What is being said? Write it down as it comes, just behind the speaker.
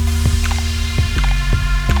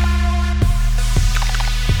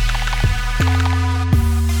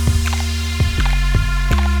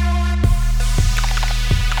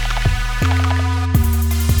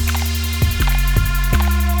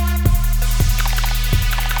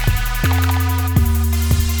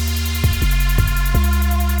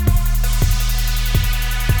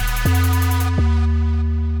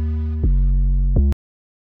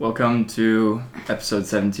Welcome to episode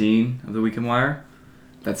 17 of the Weekend Wire.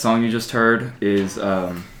 That song you just heard is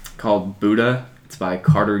called Buddha. It's by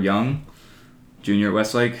Carter Young, Jr. at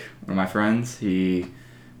Westlake, one of my friends. He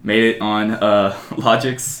made it on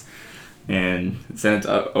Logic's and sent it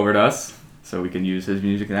over to us so we can use his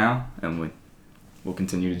music now, and we'll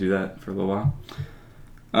continue to do that for a little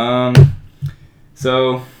while.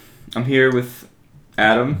 So I'm here with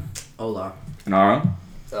Adam. Hola. And Aro.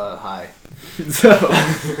 Hi. So,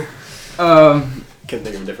 Can't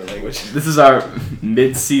think of a different language. This is our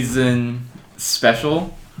mid-season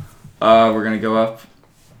special. We're going to go up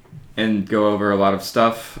and go over a lot of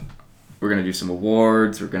stuff. We're going to do some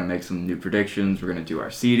awards. We're going to make some new predictions. We're going to do our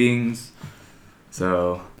seedings.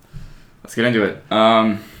 So, let's get into it.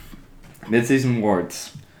 Mid-season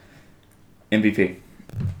awards. MVP.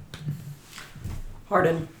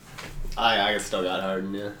 Harden. I still got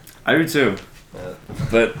Harden, yeah. I do too.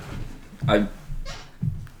 But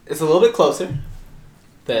it's a little bit closer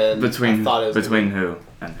than between I thought it was. Between who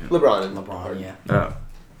and who? LeBron and LeBron, yeah. Oh.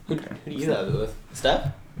 Who do you have it with?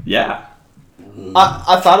 Steph? Yeah.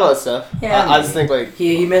 I thought about Steph. Yeah, I just think like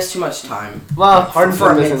he missed too much time. Well, Harden's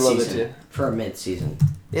for a missing a little bit mid-season. too. For a mid-season.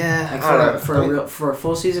 Yeah, Like I don't know. for a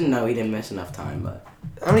full season, no, he didn't miss enough time. But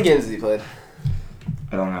How many games has he played?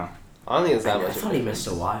 I don't know. I don't think it's that I much. thought he missed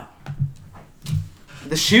a while.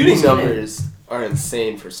 The shooting He's in it. numbers are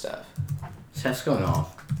insane for Steph. Steph's going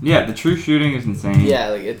off. Yeah, the true shooting is insane. Yeah,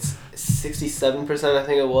 like it's 67%. I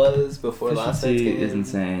think it was before last night's game. Is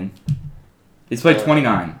insane. He's played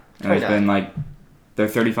 29, and it's 29. been like they're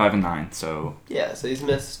 35-9, so Yeah, so he's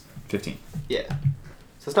missed. 15. Yeah,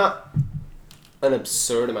 so it's not an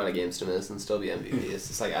absurd amount of games to miss and still be MVP. It's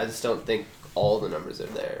just like I just don't think all the numbers are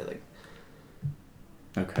there. Like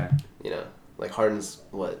Okay. Like Harden's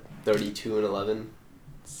 32-11.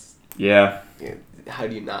 Yeah. How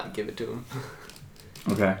do you not give it to him?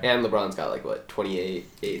 Okay. And LeBron's got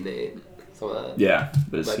 28, 8-8, something like that. Yeah,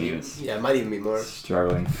 this team is might even be more.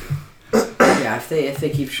 struggling. Yeah, if they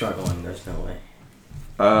keep struggling, there's no way.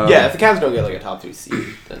 Yeah, if the Cavs don't get a top 3 seed,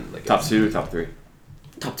 then top 2, top 3.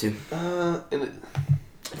 Top 2. in the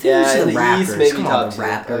I think it's in the the Raptors. East maybe Come on, top the 2.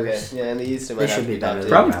 Raptors. Okay, yeah, in the East it They might should have to be be top better. 2. The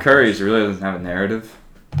problem with Curry is he really doesn't have a narrative.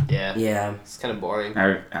 Yeah, Yeah. it's kind of boring.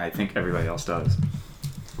 I think everybody else does.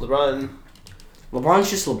 LeBron's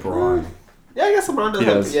just LeBron. Yeah, I guess LeBron He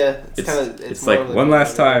does. does. Yeah, It's more like of one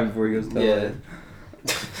last time before he goes to Yeah. LA.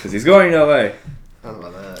 Because he's going to LA. I don't know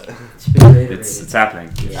about that. It's been reiterated. It's happening.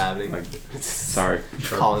 It's happening. Like, sorry.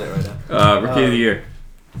 Calling it right now. Rookie of the year.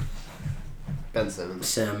 Ben Simmons.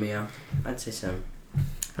 Sam, yeah. I'd say Sam.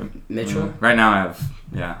 Mitchell? Right now I have,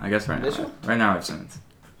 I guess Mitchell? Right now I have Simmons.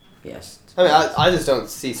 Yes. I mean, I just don't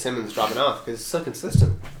see Simmons dropping off because he's so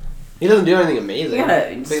consistent. He doesn't do anything amazing.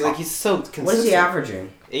 But he's so consistent. What is he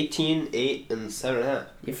averaging? 18, 8, and 7.5.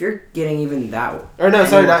 If you're getting even that... Or no,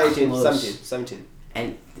 sorry, not anywhere 18, close, 17.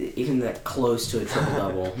 And even that close to a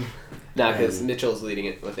triple-double... Nah, because Mitchell's leading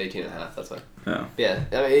it with 18.5, that's why. Oh. Yeah,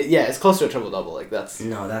 I mean, it's close to a triple-double. Like, that's...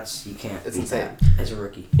 No, that's... You can't. It's beat insane. that as a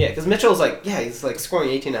rookie. Yeah, because Mitchell's he's scoring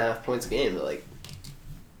 18.5 points a game, but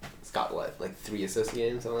he's got 3 assists a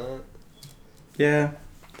game, something like that. Yeah.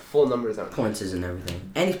 Full numbers aren't. Points isn't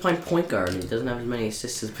everything. And he's playing point guard, and he doesn't have as many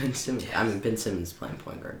assists as Ben Simmons. I mean, Ben Simmons is playing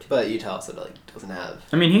point guard, too. But Utah also doesn't have.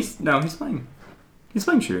 I mean, he's playing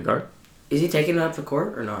shooting guard. Is he taking it up the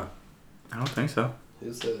court or not? I don't think so.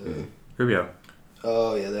 Who's Rubio.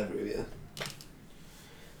 Oh yeah, that Rubio.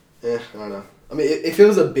 I don't know. I mean, if it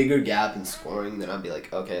was a bigger gap in scoring, then I'd be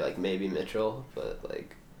okay, maybe Mitchell, but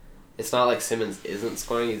it's not like Simmons isn't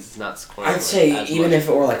scoring; he's not scoring. I'd say as even much. if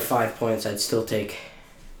it were 5 points, I'd still take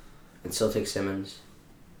Simmons.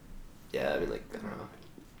 Yeah, I mean, I don't know.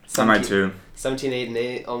 I might too. 17, 8, and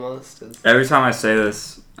 8 almost. Every time I say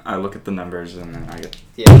this, I look at the numbers and then I get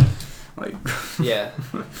Yeah. Yeah.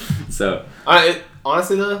 So.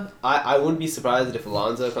 Honestly though, I wouldn't be surprised if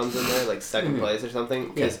Alonzo comes in there second place or something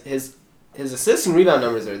because his assist and rebound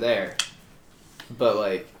numbers are there,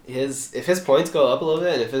 but if his points go up a little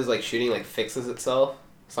bit and if his shooting fixes itself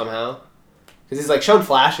somehow, because he's shown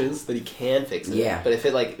flashes that he can fix it. Yeah. But if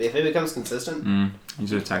it becomes consistent, he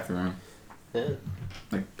should attack the rim. Yeah.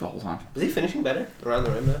 The whole time. Is he finishing better around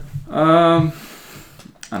the rim now?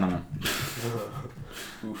 I don't know.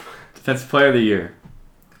 Defensive Player of the Year.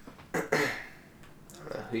 Who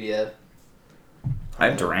do you have? I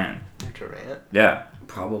have Durant. Durant? Yeah.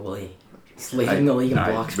 Probably. He's leading the league in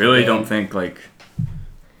blocks. I really don't think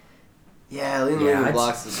Yeah, leading the league in I'd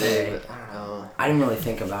blocks is say- big, but I don't know. I didn't really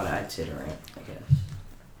think about it. I'd say Durant, I guess.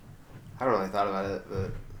 I haven't really thought about it,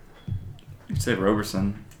 but you'd say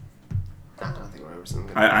Roberson. I don't think Roberson.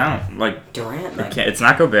 I don't like Durant. it's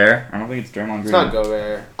not Gobert. I don't think it's Draymond Green. It's not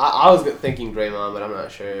Gobert. I was thinking Draymond, but I'm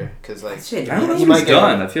not sure because like I'd say I don't know Durant. He what might he's get-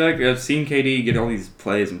 done. I feel like I've seen KD get all these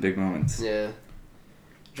plays in big moments. yeah,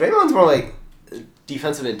 Draymond's more like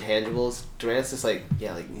defensive intangibles. Durant's just like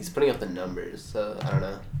he's putting up the numbers. So I don't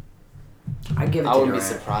know. I'd give it I to wouldn't be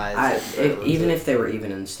Durant. surprised. Even if they were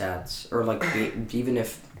even in stats, or like even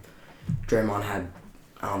if Draymond had,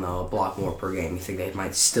 I don't know, a block more per game, you think they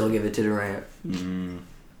might still give it to Durant?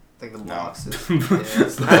 like the No. blocks.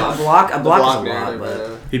 Is, A block is a lot, narrative,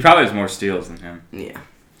 but He probably has more steals than him. yeah,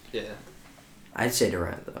 yeah. I'd say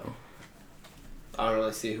Durant though. I don't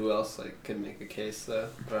really see who else like could make a case though.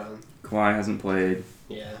 Kawhi hasn't played.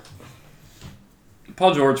 Yeah.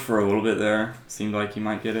 Paul George for a little bit there seemed like he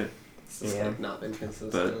might get it. It's just Yeah. like not been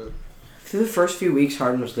consistent. But- Through the first few weeks,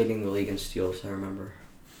 Harden was leading the league in steals. I remember.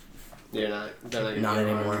 They're not gonna Not get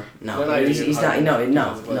anymore. Harden. No, They're not he's gonna get not. Harden. No.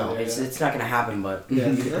 Defensive player, yeah. It's not gonna happen. But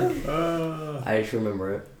Yeah. I just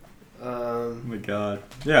remember it. Oh my god.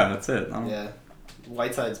 Yeah, that's it. Yeah.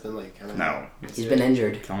 Whiteside's been like kind of. No. He's been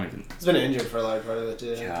injured. Don't even. He's been injured for a large part of it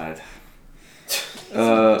too. God.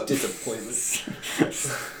 Disappointment.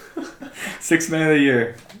 Sixth man of the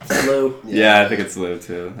year. Lou. Yeah, I think it's Lou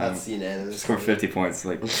too. That's unanimous. Scored 50 points.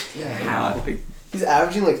 Like, How? He's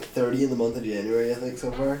averaging like 30 in the month of January, I think,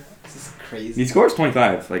 so far. This is crazy. he scores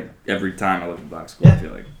 25 like every time I look at the box score. Yeah. I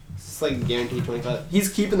feel like. It's like guaranteed 25. He's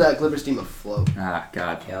keeping that Clippers team afloat. Ah,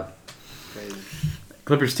 God. Yep. Crazy.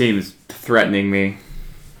 Clippers team is threatening me.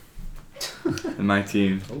 And my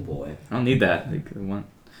team. Oh boy. I don't need that. Like, I want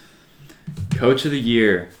Coach of the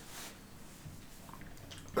Year.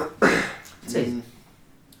 Say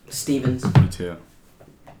Stevens. Me too.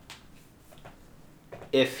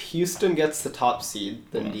 If Houston gets the top seed,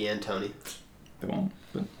 then D'Antoni. They won't.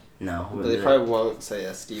 But No. But they probably won't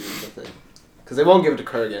say Stevens, I think. Because they won't give it to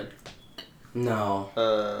Kerr again. No.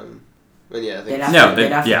 And yeah, I They'd think have no, to- they,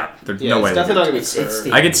 they'd have to- yeah, there's yeah, no it's way. definitely not going to be It's Kerr.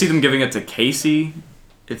 Stevens. I could see them giving it to Casey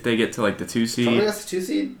if they get to like the 2 Somebody seed. gets the 2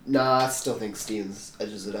 seed? Nah, I still think Stevens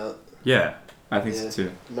edges it out. Yeah, I think Yeah. so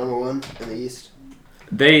too. Number 1 in the East.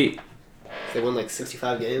 They They won like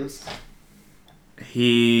 65 games.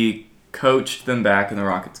 he coached them back in the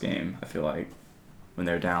Rockets game. I feel like when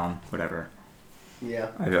they're down, whatever. Yeah.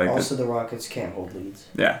 I feel like Also, the Rockets can't hold leads.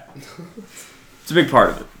 yeah, it's a big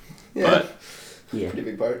part of it. Yeah. But Yeah. Pretty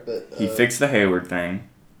big part, but... he fixed the Hayward thing.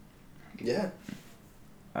 Yeah.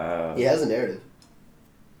 He has a narrative.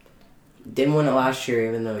 Didn't win it last year,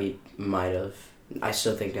 even though he might have. I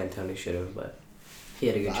still think D'Antoni should have, but he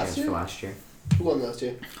had a good Last chance year? for last year. Who won last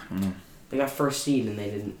year? I don't know. They got first seed and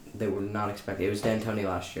they were not expecting. It was D'Antoni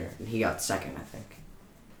last year and he got second, I think.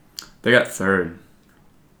 They got third.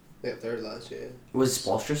 They got 3rd last year. Was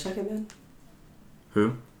Spoelstra second then?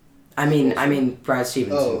 Who? I mean Brad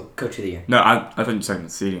Stevens, Oh. coach of the year. No, I thought you said in the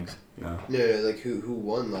seedings. No. No, like who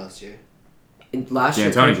won last year? Last year,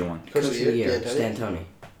 D'Antoni's coach, the one. coach of the year, D'Antoni? D'Antoni.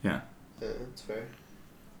 Yeah, that's fair.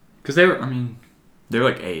 Because they were, I mean, they were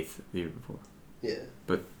like 8th the year before. Yeah,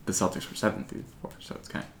 But the Celtics were 7th the year before, so it's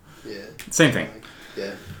kind yeah. of same thing.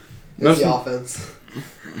 Yeah. Most That's the of- offense.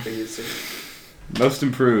 For Houston. Most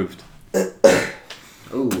improved.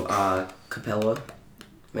 Ooh, Capella,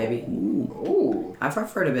 maybe. Ooh. I've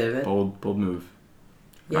heard a bit of it. Bold move.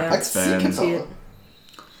 Yeah, I Rockets can see fans. Capella.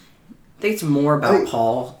 I think it's more I about think-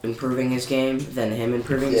 Paul improving his game than him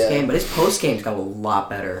improving his Yeah. game, but his post game's got a lot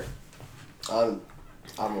better. I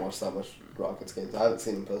haven't watched that much Rockets games. I haven't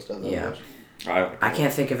seen him post up that Yeah. much. I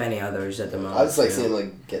can't think of any others at the moment. I just like too. seeing him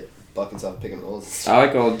like get buckets off picking holes. I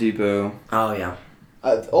like Old Depot. Oh yeah,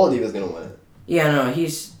 Oladipo's gonna win it. yeah. No,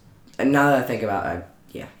 he's. And now that I think about it,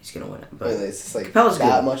 yeah, he's gonna win it. I mean, But it's just like Capella's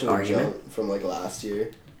that good much of a argument. jump from like last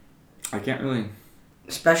year. I can't really.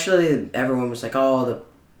 especially everyone was like, "Oh, the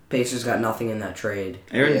Pacers got nothing in that trade."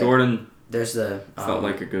 Aaron Yeah. Gordon There's the felt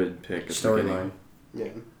like a good pick. at the beginning. storyline. Yeah.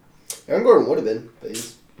 Aaron Gordon would have been, but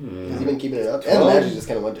he's been keeping it up. And the 12? Magic just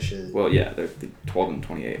kind of went to shit. Well, yeah, they're 12 and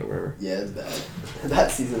 28 or whatever. Yeah, it's bad. That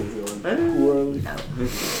season is going poorly.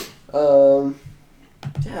 No.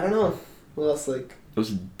 Yeah, I don't know. What else? Like,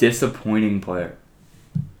 Most disappointing player.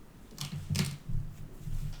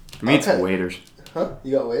 For me, it's Okay. Waiters. huh?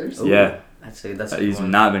 You got waiters? Ooh. Yeah, That's a good he's one.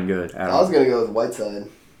 not been good at I was all. gonna go with Whiteside.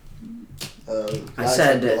 I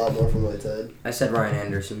said expected a lot more from Whiteside. I said Ryan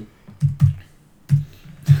Anderson.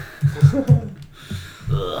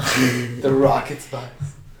 The Rockets vibes.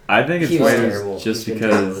 I think it's He was Waiters terrible. just He's been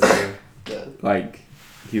terrible because, this year. Yeah. like,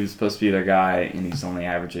 he was supposed to be their guy, and he's only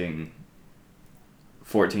averaging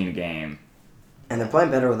 14 a game, And they're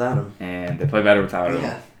playing better without him. and they play better without him.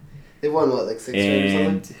 Yeah. They won what, like 6 straight or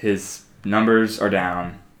And something? his numbers are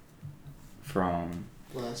down from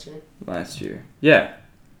last year? Yeah.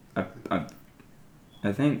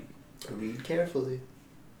 I think Read carefully.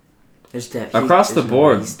 across the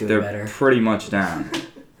board, they're better. pretty much down.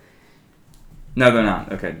 No, they're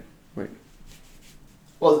not. Okay. Wait.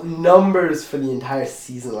 Well, numbers for the entire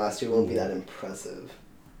season last year won't be that impressive.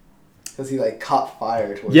 Because he, caught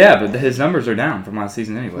fire towards But his numbers are down from last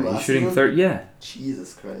season anyway. From He's shooting season? 30. Yeah.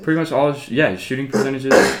 Jesus Christ. Pretty much all his shooting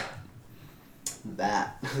percentages.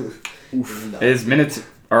 That. His minutes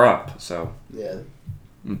are up, so. Yeah.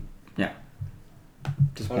 Yeah.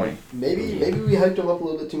 Disappointing. Maybe we hyped him up a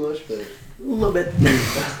little bit too much, but A little bit.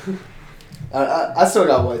 I still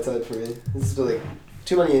got Whiteside for me. This is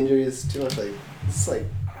too many injuries, too much it's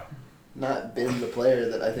not been the player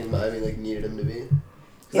that I think Miami needed him to be.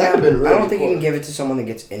 Yeah, been really I don't think you poor. can give it to someone that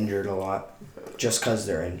gets injured a lot just because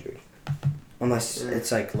they're injured. Unless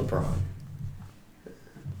it's like LeBron.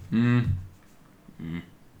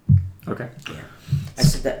 Okay. Yeah.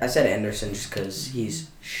 I said Anderson just because he's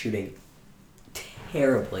shooting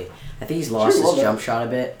terribly. I think he's lost his jump shot a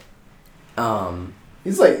bit.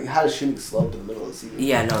 He's had a shooting slump in the middle of the season.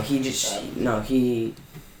 Yeah,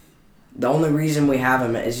 the only reason we have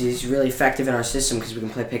him is he's really effective in our system because we can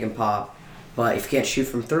play pick and pop. But if you can't shoot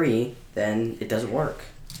from 3, then it doesn't work.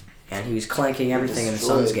 And he was clanking everything in the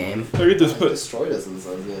Suns game. Look at this. Destroyed us in the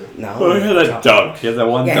Suns game. No. Oh, he had that dunk. He had that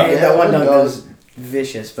one Yeah, dunk. that one dunk was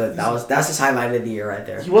vicious, but that's his highlight of the year right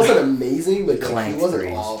there. He wasn't amazing, but he Clanked wasn't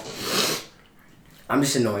threes. awful. I'm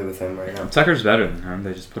just annoyed with him right now. Tucker's better than him.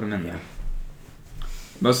 They just put him in there.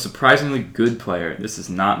 Most surprisingly good player. This is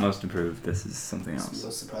not most improved. This is something else.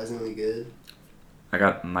 Most surprisingly good. I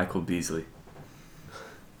got Michael Beasley.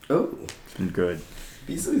 Oh. It's been good.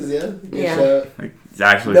 Beasley's, good Yeah. shout. He's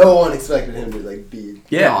actually. No one expected him to be.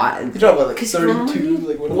 Yeah. No, You talk about 'cause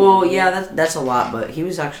 32. well, yeah, that's a lot, but he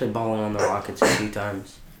was actually balling on the Rockets a few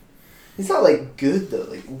times. He's not good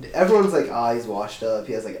though. Everyone's he's washed up.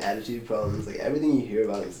 He has attitude problems. Everything you hear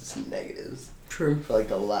about him is just negatives. True. For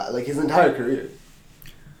his entire career.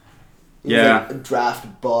 He was, a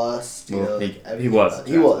draft bust. You know, he was.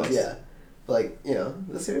 He was, yeah. But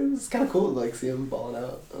this year it was kind of cool to see him balling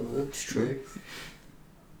out on the Knicks.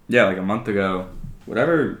 Yeah, a month ago,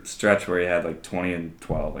 whatever stretch where he had 20 and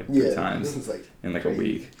 12 three times This is in a crazy.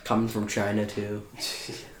 week. Coming from China too.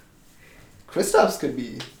 Kristaps could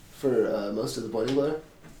be for most disappointing player.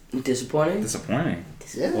 Disappointing? Disappointing.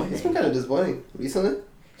 Yeah, he's been kind of disappointing recently.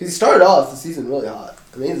 Because he started off the season really hot.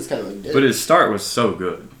 I mean, it's kind of did. But his start was so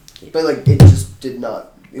good. But it just did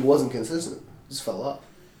not. It wasn't consistent. It just fell off.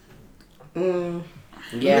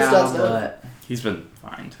 Yeah, but he's been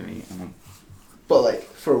fine to me. But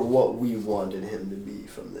for what we wanted him to be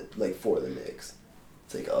from the for the Knicks,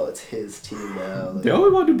 it's it's his team now. The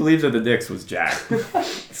only one who believes that the Knicks was Jack.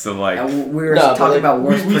 So we were talking about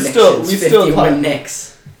worst predictions. We still 51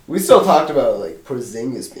 Knicks. We still talked about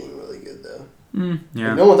Porzingis being really good though.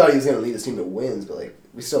 Yeah. No one thought he was gonna lead his team to wins, but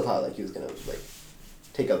we still thought he was gonna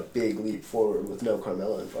take a big leap forward with no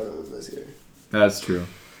Carmelo in front of him this year. That's true.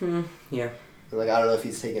 Yeah. And I don't know if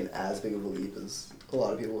he's taken as big of a leap as a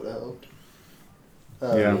lot of people would have hoped.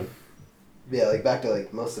 Yeah, back to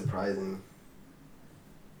most surprising.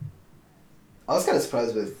 I was kind of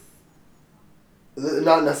surprised with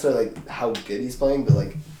not necessarily how good he's playing,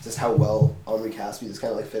 but just how well Omri Caspi just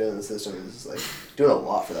kind of fit in the system. He's just doing a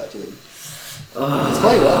lot for that team. He's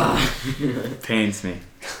playing well. Pains me.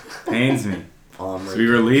 So we Omri.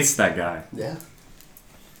 released that guy. Yeah.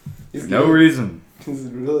 For no reason. He's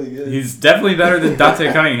really good. He's definitely better than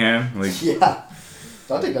Dante Cunningham. Yeah.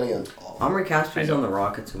 Dante Cunningham's awful. Omri Caspi was on the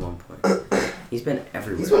Rockets at one point. He's been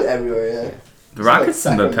everywhere. He's been everywhere, yeah. The Rockets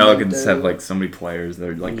and the Sacramento. Pelicans have so many players that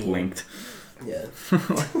are linked. Yeah.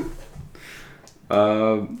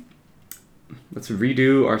 Let's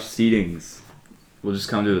redo our seedings. We'll just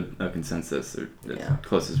come to a consensus or as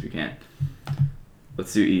close as we can.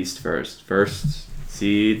 Let's do East first. First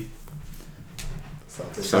seed.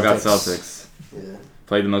 Celtics. Still got Celtics. Yeah.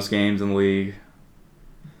 Played the most games in the league.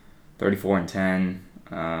 34 and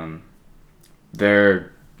 10.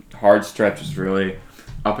 Their hard stretch was really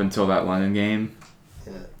up until that London game.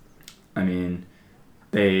 Yeah. I mean,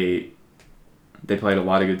 they played a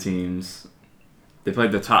lot of good teams. They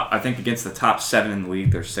played against the top 7 in the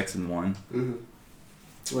league. They're 6-1. Mm-hmm.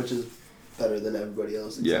 Which is better than everybody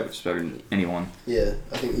else. Yeah, which is better than anyone. Yeah,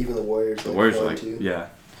 I think even the Warriors. The Warriors are too. yeah.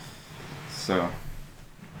 So,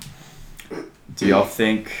 do y'all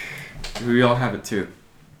think who y'all have it to?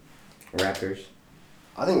 Raptors.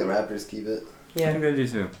 I think the Raptors keep it. I think they do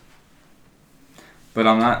too. But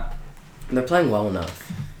I'm not. They're playing well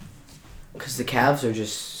enough. Because the Cavs are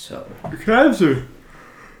just so... The Cavs are.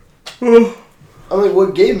 I mean,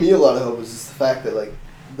 what gave me a lot of hope was just the fact that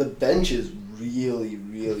the bench is really,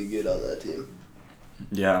 really good on that team.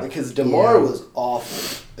 Yeah. Because DeMar was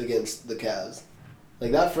awful against the Cavs.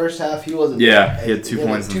 Like, that first half, he wasn't... Yeah, he had 2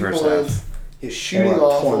 points in the first half. His shooting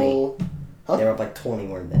awful. 20. Huh? They were up like 20,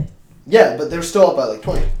 weren't they? Yeah, but they were still up by like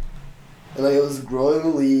 20. And like it was growing the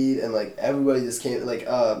lead, and like everybody just came. Like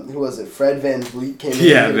who was it? Fred VanVleet came in.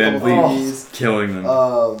 Yeah, VanVleet was killing them.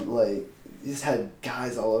 Like he just had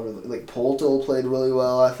guys all over. Like Polto played really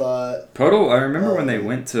well, I thought. Poto, I remember when they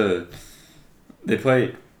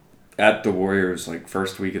played at the Warriors like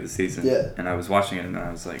first week of the season. Yeah. And I was watching it, and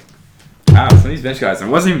I was like, wow, some of these bench guys. And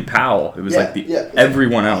it wasn't even Powell. It was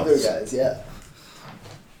everyone else. Other guys, yeah.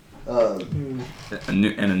 And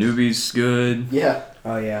Anunoby's good. Yeah.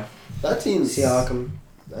 Oh yeah. That team's Siakam.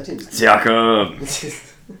 Siakam.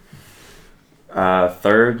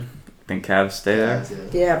 Third. Think Cavs stay there.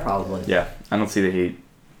 Yeah, probably. Yeah, I don't see the Heat.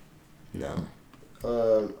 No.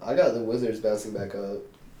 I got the Wizards bouncing back up.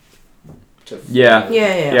 Yeah.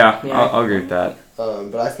 Yeah. I'll agree with that.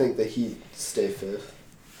 But I think the Heat stay fifth.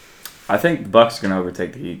 I think the Bucks are gonna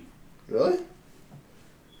overtake the Heat. Really?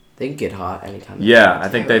 They can get hot anytime. Yeah, I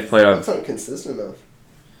think they've played That's not consistent enough.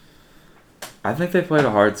 I think they played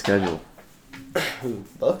a hard schedule. Who?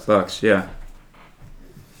 Bucks? Bucks, yeah.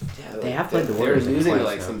 Yeah, they have played the Warriors. They were losing to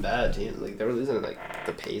like some bad teams. Like they were losing to like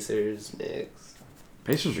the Pacers, Knicks.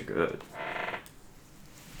 Pacers are good.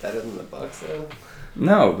 Better than the Bucks though.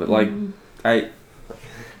 No, but like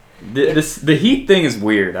the Heat thing is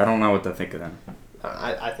weird. I don't know what to think of them.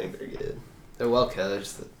 I think they're good. They're well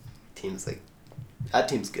coached. The team's like that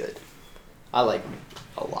team's good. I like them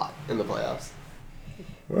a lot in the playoffs.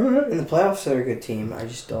 In the playoffs, they're a good team. I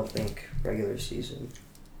just don't think regular season.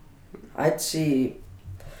 I'd see.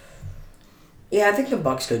 Yeah, I think the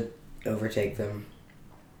Bucks could overtake them.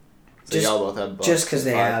 So y'all both have Bucks. Just because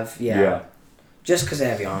they have, just because they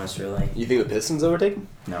have Giannis, really. You think the Pistons overtake them?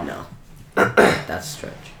 No. That's a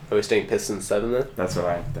stretch. Are we staying Pistons 7 then? That's what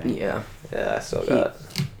I think. Yeah. Yeah, I still got.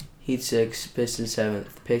 Heat 6, Pistons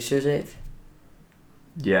 7th, Pacers 8th.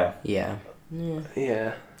 Yeah. Yeah.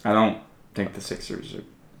 Yeah. I don't think the Sixers are.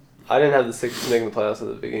 I didn't have the Sixers making the playoffs at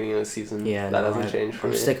the beginning of the season. Yeah, that hasn't changed for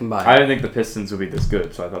me. I'm sticking by. I didn't think the Pistons would be this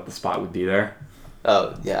good, so I thought the spot would be there.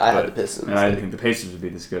 Oh yeah, I had the Pistons. And I didn't think the Pacers would be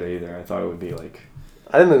this good either. I thought it would be like.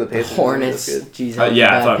 I didn't think the Pacers Hornets. would be this Jeez,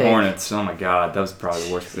 yeah, I thought pick. Hornets. Oh my god, that was probably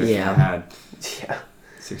the worst position I had. Yeah.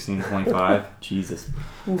 16-25. Jesus.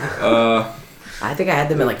 I think I had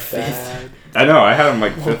them at like 5th. I know, I had them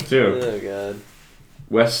like 5th too. Oh god.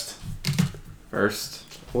 West. First.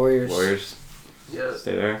 Warriors. Yeah.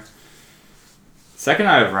 Stay there. Second,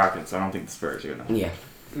 I have Rockets. I don't think the Spurs are gonna. Yeah.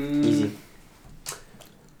 Easy.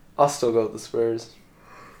 I'll still go with the Spurs.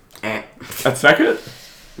 At second?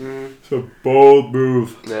 It's a bold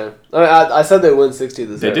move. Yeah. I said they win 60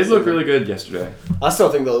 this year. They did look really good yesterday. I still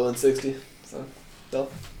think they'll win 60. So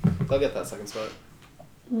they'll get that second spot.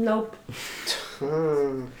 Nope.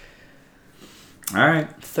 All right.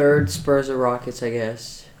 Third, Spurs or Rockets, I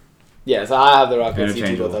guess. Yeah, so I have the Rockets. You two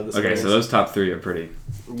Interchangeable. both have the Spurs. Okay, so those top three are pretty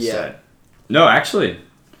set. No, actually.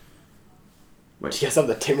 Wait. Do you guys have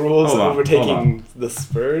the Timberwolves overtaking the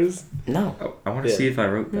Spurs? No. Oh, I want to see if I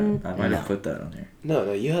wrote that. I might have put that on here.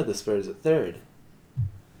 No, you had the Spurs at third.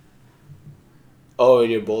 Oh,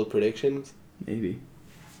 and your bold predictions? Maybe.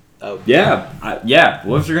 Oh. Yeah.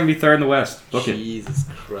 Wolves are going to be third in the West. Book it. Jesus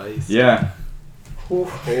Christ. Yeah.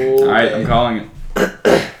 Okay. All right, I'm calling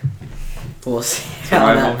it. We'll see.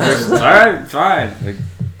 All right, fine.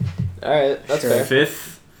 All right, that's fair.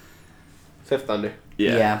 Fifth Thunder.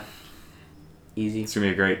 Yeah. Easy. It's going to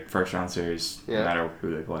be a great first-round series, no matter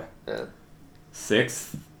who they play. Yeah.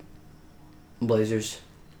 Sixth? Blazers.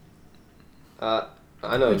 I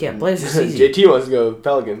know. Yeah, Blazers easy. JT wants to go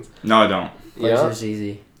Pelicans. No, I don't. Blazers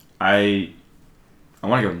easy. I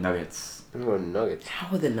want to go Nuggets. I'm going Nuggets.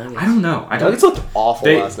 How are the Nuggets? I don't know. Nuggets looked awful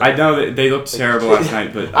last night. I know that they looked terrible last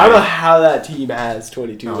night, but I don't know how that team has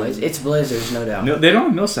 22 wins. It's Blazers, no doubt. No, they don't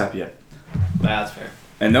have Millsap yet. That's fair.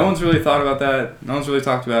 And no one's really thought about that. No one's really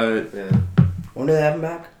talked about it. Yeah. When do they have him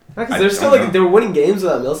back? Because they're still like they were winning games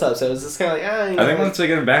without Millsap, so it's just kind of like I think once they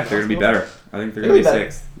get him back, they're gonna be better. I think they're gonna be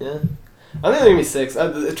sixth. Yeah, I think they're gonna be sixth.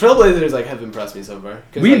 The Trailblazers have impressed me so far.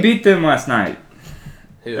 We beat them last night.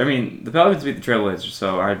 Who? I mean, the Pelicans beat the Trailblazers,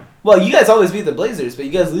 so Well, you guys always beat the Blazers, but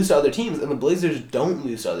you guys lose to other teams, and the Blazers don't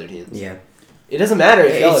lose to other teams. Yeah. It doesn't matter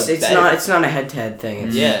if y'all are better. It's not a head-to-head thing.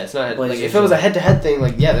 It's not like if it was a head-to-head thing,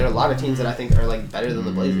 like there are a lot of teams that I think are like better than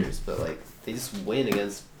the Blazers, but like they just win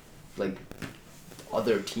against like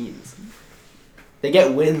other teams. They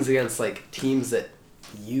get wins against like teams that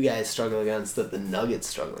you guys struggle against, that the Nuggets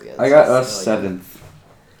struggle against. I got us seventh.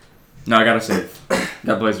 No, I gotta say,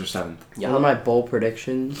 got Blazers 7th. One of my bold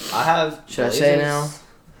predictions. I have. Should I say it now?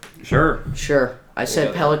 Sure. Sure. I said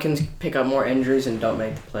Yeah. Pelicans pick up more injuries and don't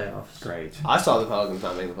make the playoffs. Great. I saw the Pelicans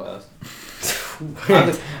not make the playoffs.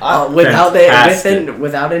 Fantastic.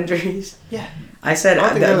 Without injuries. Yeah. I said I don't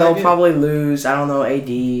think they're that they'll good. probably lose. I don't know,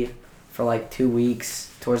 AD for like 2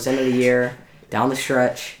 weeks towards the end of the year, down the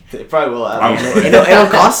stretch. They probably will I'm- have. It'll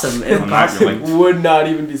cost them. It'll I'm not cost them. going. Would not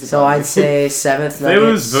even be surprised. So I'd say 7th If they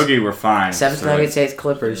lose Nuggets. Boogie, we're fine. 7th So, like, Nuggets, 8th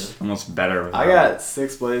Clippers. almost better. With I got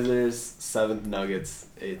 6th Blazers, 7th Nuggets,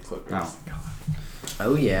 8th Clippers. Oh god.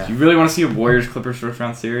 Oh yeah. Do you really want to see a Warriors Clippers first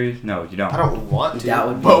round series? No, you don't. I don't want to, That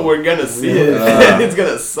would but be we're gonna see it. Uh, It's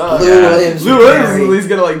gonna suck. Lou Yeah. Williams. Lou would Williams is carry- at least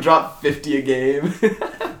gonna like drop 50 a game.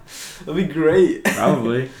 That'll be great.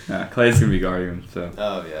 Probably. Yeah, Clay's gonna be guarding him. So.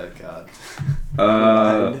 Oh yeah,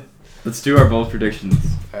 God. Let's do our bold predictions,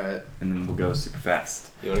 All right. and then we'll go super fast.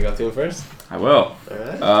 You wanna go through them first? I will. All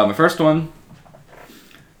right. My first one,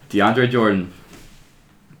 DeAndre Jordan.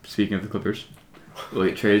 Speaking of the Clippers, will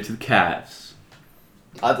get traded to the Cavs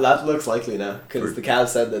That looks likely now because For- the Cavs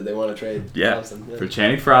said that they want to trade Yeah. Thompson. for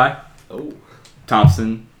Channing Frye, Oh.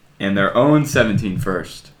 Thompson, and their own 17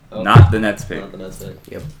 first, Oh. not the Nets pick. Not the Nets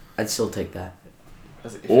pick. I'd still take that.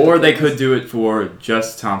 Or they could do it for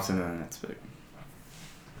just Thompson and the Nets pick.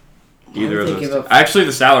 Either I'm of thinking those. of- Actually,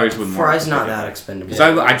 the salaries wouldn't work. Fry's not that expendable.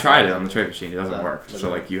 Because I tried it on the trade machine. It doesn't No, work. doesn't So,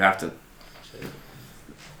 work. like, you have to...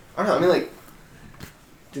 I don't know. I mean, like,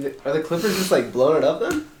 are the Clippers just like blowing it up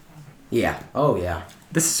then? Yeah. Oh yeah.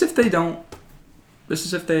 This is if they don't... This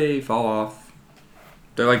is if they fall off.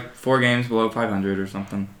 They're, like, 4 games below 500 or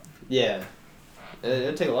something. Yeah.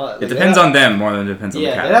 It'd take a lot. It depends on them more than it depends on the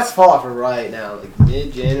Yeah, Cavs. they'd have to fall off right now, like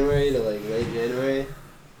mid-January to like late January.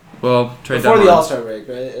 Well, trade Before deadline. the All-Star break,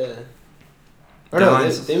 right? Yeah. Or no,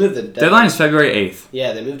 Deadline's- they moved the Deadline is February 8th.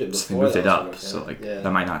 Yeah, they moved it So they before moved the it All-Star up. break, So, yeah. like, yeah.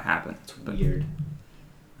 that might not happen. It's But- weird.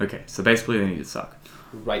 Okay, so basically they need to suck.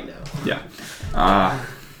 Right now. Yeah.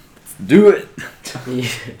 Let's do it.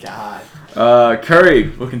 God. Curry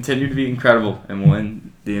will continue to be incredible and will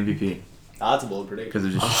win the MVP That's a bold prediction. because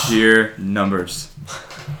of just sheer numbers.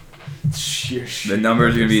 Sheer The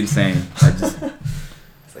numbers are gonna be insane. I just,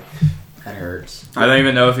 It's like, That hurts. I don't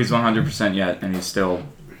even know if he's 100% yet, and he's still,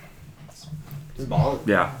 he's balling.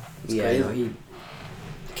 yeah. Yeah. crazy. No, he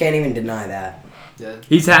can't even deny that. Yeah.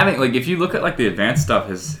 He's having like if you look at like the advanced stuff,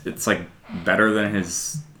 it's like better than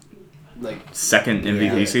his Like, second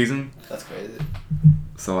MVP Yeah. season. that's crazy.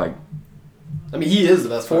 So like, I mean, he is the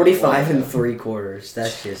best player in the 45 world, and 3/4.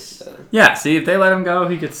 That's just. yeah. See, if they let him go,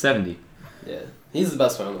 he gets 70. Yeah. He's the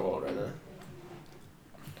best player in the world right now.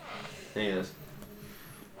 He is.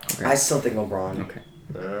 Okay. I still think LeBron. Okay.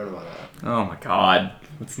 I don't know about that. Oh my God,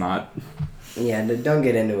 it's not. Yeah. Don't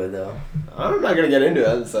get into it though. I'm not gonna get into it.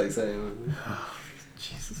 I'm just like saying.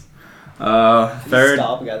 Jesus. Can you Third,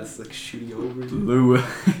 Stop a guy that's like shooting over.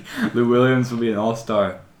 Lou Williams will be an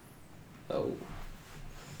All-Star. Oh.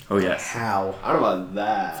 Oh yes. How? I don't know about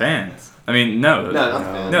that. Fans. I mean, no. No, not the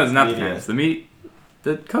fans. No, it's not the Media. fans.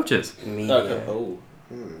 The coaches. Media. Okay. Oh.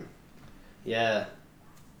 Yeah.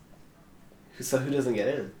 So who doesn't get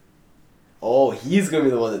in? Oh, he's gonna be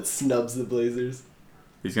the one that snubs the Blazers.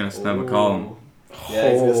 He's gonna snub McCollum.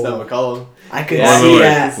 Yeah, he's gonna snub McCollum. I could Yeah, Or see Lillard.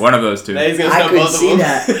 that. One of those two. Yeah, he's gonna I snub could both see of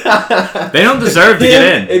them. They don't deserve to get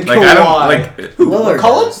in. And Like I don't Kawhi. like. Lillard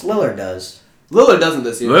McCollum? does. Lillard does. Lillard doesn't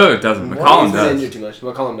this year. Lillard doesn't. What? McCollum He's does. injured too much.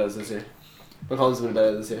 McCollum does this year. McCollum's been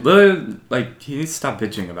better this year. Lillard, like, he needs to stop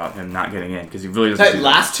bitching about him not getting in because he really doesn't. Hey, do that.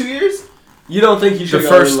 last 2 years? You don't think he the should have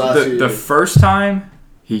first, last 2 the years? first time,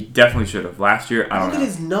 he definitely should have. Last year, I don't Look at know.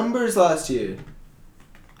 his numbers last year.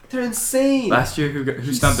 They're insane. Last year, who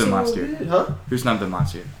He's snubbed him so last year? good, huh? Who snubbed him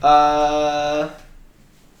last year?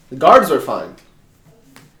 The guards were fine.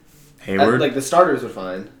 Hayward. Like the starters were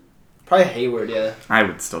fine. Probably Hayward, yeah. I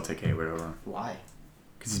would still take Hayward over him Why?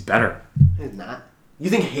 because he's better. He's not. You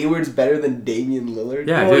think Hayward's better than Damian Lillard?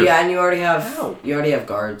 Yeah, I Well, do. yeah, and you already have How?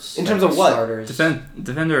 guards. In terms of what? Starters.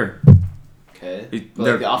 Defender. Okay. He- But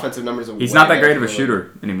they're- like the offensive numbers are He's way not that better great of a for Lillard.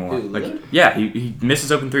 shooter anymore. Who, Like, Lillard? yeah, he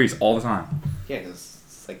misses open threes all the time. Yeah, because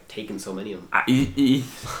it's like taking so many of them. He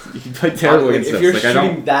played terrible Like, against if us. you're Like, I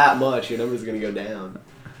shooting don't. that much, your numbers are gonna go down.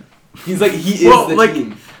 He's like he is Well, the like,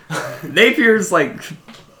 team. Napier's like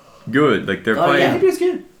good. Like they're Oh, playing. yeah. Napier's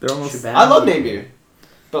good. They're almost. Shabazz. I love Napier,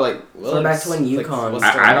 but like So back to when like, UConn- was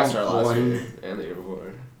I still don't- All-Star last won. year and the year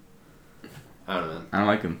before. I don't know. I don't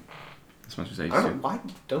like him as much as I used I don't to. know. Why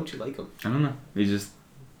don't you like him? I don't know. He just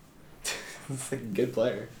He's like a good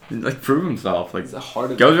player. like prove himself. Like He's a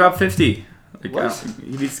hard. go drop 50. Like What?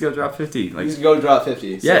 he needs to go drop 50. Like He's go drop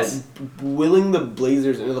 50. So Yes. willing the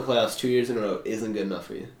Blazers into the playoffs 2 years in a row isn't good enough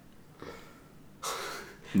for you.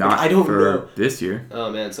 Not I don't for know. this year.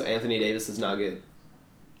 Oh man, so Anthony Davis is not good.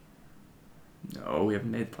 No, we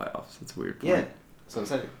haven't made the playoffs. That's a weird point. Yeah, that's what I'm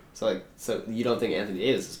saying. So you don't think Anthony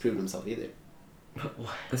Davis has proven himself either?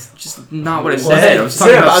 That's just not what I said. I was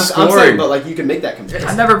talking about I'm scoring. saying, but like you can make that comparison.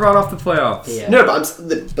 I never brought off the playoffs. Yeah. No,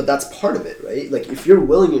 but that's part of it, right? Like if you're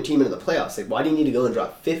willing your team into the playoffs, like why do you need to go and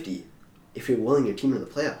drop 50 if you're willing your team into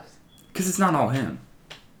the playoffs? Because it's not all him.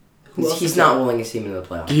 He's not willing his team into the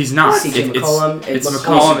playoffs. He's not. CJ McCollum, It's it's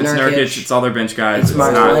McCollum, it's Nurkic, Nurkic, it's all their bench guys. it's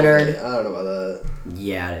Mark not, Leonard. I don't know about that.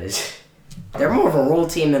 Yeah, it is. They're more of a role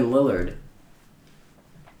team than Lillard.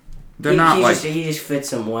 They're not like... He just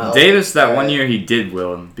fits him well. Davis, that one year, he did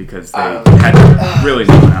will him because they Uh, had really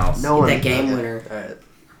no one else. No one. That game okay. winner. All right.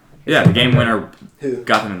 Yeah, the game winner Who?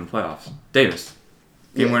 got them in the playoffs. Davis.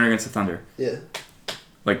 Game Yeah. winner against the Thunder. Yeah.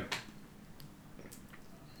 Like...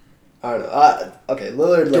 I don't know. Okay,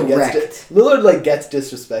 Lillard gets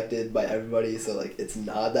disrespected by everybody, so like it's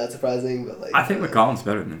not that surprising. But like I think McCollum's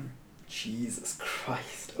better than him. Jesus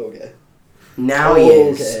Christ. Okay. Now he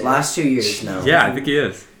is. Okay. Last 2 years, no. Yeah, I think he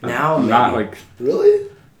is. Now, Not maybe. like... Really?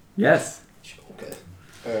 Yes. Okay.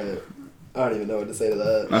 All right. I don't even know what to say to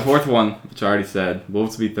that. My fourth one, which I already said,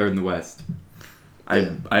 Wolves will be third in the West.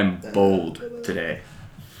 I'm bold today.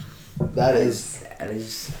 That is. That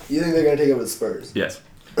is. You think they're gonna take over the Spurs? Yes.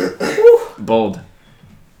 Bold.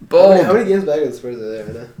 How many games back are the Spurs are there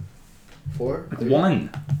right now? 4? 3? 1.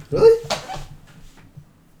 Really?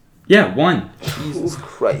 Yeah, 1. Jesus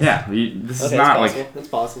Christ. Yeah, this is Okay, not it's like... possible. It's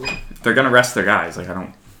possible. They're going to rest their guys. Like, I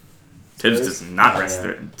don't... Tibbs Spurs? does not rest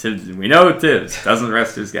their... Tibbs, we know Tibbs doesn't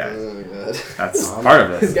rest his guys. Oh my god. That's part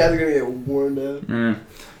of These it. guys are gonna get worn out.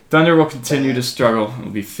 Thunder will continue to struggle.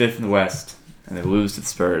 Will be 5th in the West. And they lose to the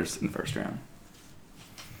Spurs in the first round.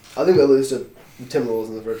 I think they'll lose to the Timberwolves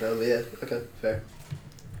in the first round, but yeah, okay, fair.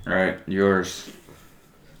 All right, yours.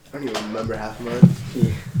 I don't even remember half of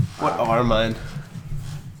mine. What are mine?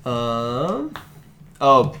 Oh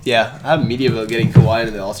yeah, I have media vote getting Kawhi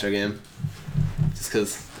into the All-Star game. Just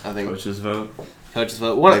because I think Coaches vote. coaches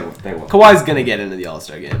vote. They will. Kawhi's gonna get into the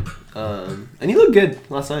All-Star game. And he looked good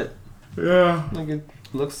last night. Yeah.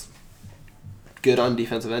 Looks good on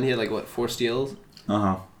defensive end. He had 4 steals,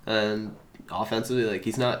 Uh-huh. and offensively,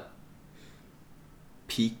 he's not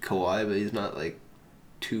peak Kawhi, but he's not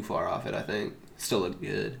too far off it. I think still looked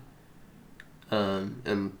good.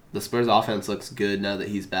 And the Spurs offense looks good now that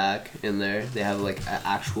he's back in there. They have an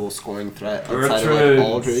actual scoring threat outside of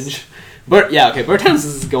Aldridge. But yeah, okay, Bertans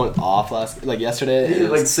is going off yesterday. He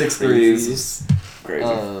had 6 threes.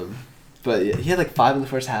 Crazy. But yeah, he had 5 in the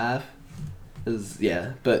first half.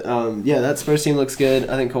 That Spurs team looks good.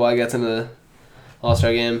 I think Kawhi gets into the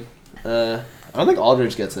All-Star game. I don't think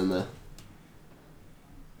Aldridge gets in though.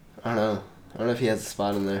 I don't know if he has a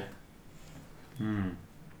spot in there.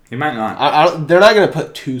 He might not. They're not gonna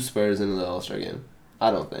put 2 Spurs into the All-Star game.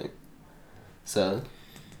 I don't think. So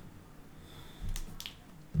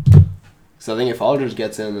I think if Aldridge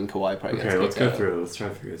gets in, then Kawhi probably gets in. Okay, let's go through it. Let's try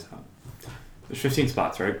to figure this out. There's 15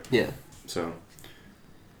 spots, right? Yeah. So,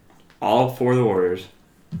 all 4 of the Warriors.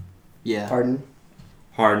 Yeah. Harden,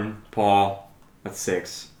 Paul, that's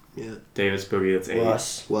 6. Yeah. Davis, Boogie, that's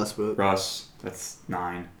 8. Westbrook. Russ, that's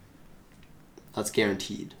 9. That's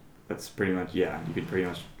guaranteed. That's pretty much, yeah, you could pretty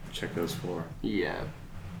much check those 4. Yeah.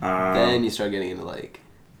 Then you start getting into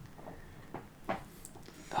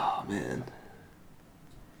oh man.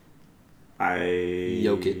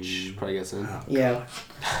 Jokic probably gets in. Yeah.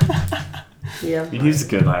 Yeah. He was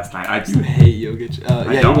good last night. I You hate Jokic.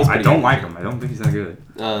 I don't like him. I don't think he's that good.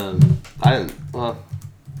 I didn't. Well,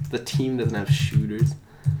 the team doesn't have shooters.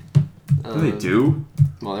 They do.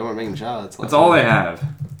 Well, they weren't making shots. That's all they have.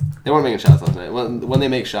 They weren't making shots last night. When they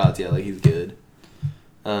make shots, yeah, he's good.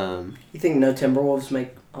 You think no Timberwolves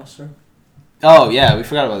make All-Star? Oh yeah, we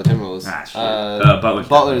forgot about the Timberwolves.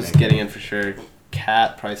 Butler's getting in for sure.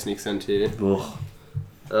 Cat probably sneaks in too.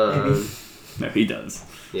 Maybe. No, he does.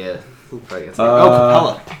 Yeah, he probably gets in.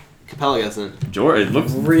 Capella. Capella gets in. George, it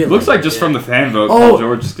looks Really? looks like just from the fan vote, Oh. Paul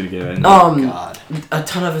George is gonna get in. God. A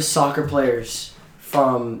ton of his soccer players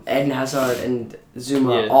from Eden Hazard and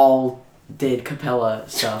Zuma Yeah. all did Capella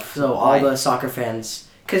stuff. So all Why? the soccer fans,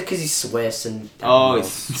 because he's Swiss and Oh,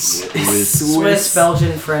 Swiss,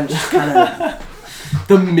 Belgian, French, kind of.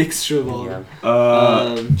 The mixture of all. Yeah.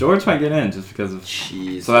 George might get in just because of.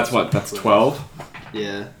 Jeez. So that's what? That's 12.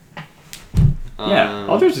 Yeah. Yeah,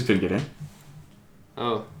 Aldridge is gonna get in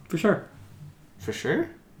Oh, for sure. for sure.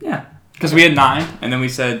 Yeah, because we had 9, and then we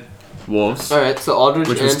said Wolves, All right, so Aldridge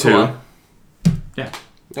which and was 2, Kawhi. Yeah.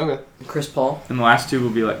 Okay. Chris Paul. and the last 2 will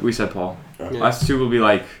be we said Paul. Yeah. Last 2 will be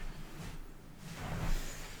Last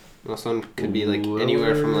one could be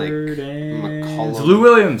anywhere from Lillard and It's Lou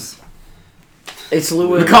Williams. It's Lou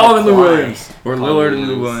We Williams. call him Lou Kawhi. Williams. Or Lillard and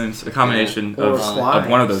Lou Williams. A combination Or of Kawhi,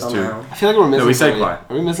 one of those somehow. I feel like we're missing No, we say somebody. Kawhi.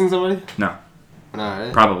 Are we missing somebody? No. No,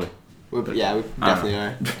 right? Probably. Yeah, we I definitely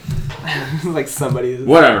are. Like somebody is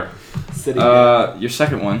Whatever. sitting there. Your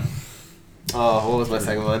second one. Oh, what was my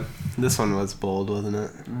second one? This one was bold, wasn't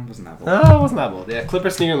it? It wasn't that bold. No, it wasn't that bold. Yeah,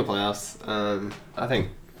 Clippers sneaker in the playoffs. I think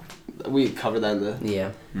we covered that in the Yeah.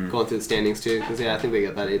 going through the standings too. Because I think they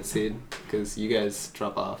get that 8th seed. Because you guys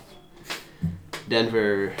drop off.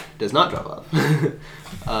 Denver does not drop off.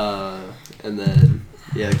 And then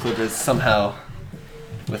the Clippers somehow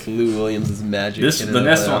with Lou Williams' magic. This get into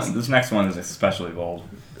playoffs. This next one is especially bold.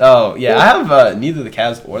 Oh yeah, I have neither the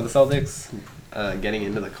Cavs or the Celtics getting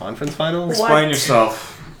into the conference finals. Explain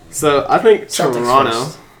yourself. So I think Celtics Toronto.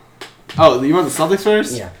 first. Oh, you want the Celtics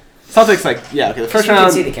first? Yeah. Celtics okay. The first You round.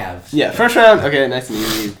 can see the Cavs. Yeah, first round. Okay, nice and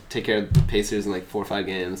easy. Take care of the Pacers in like 4 or 5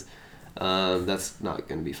 games. That's not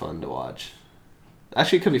gonna be fun to watch.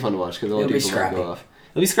 Actually, it could be fun to watch because It'll be Oladipo might scrappy. go off.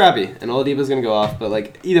 It'll be scrappy, and Oladipo's gonna go off. But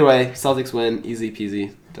like either way, Celtics win, easy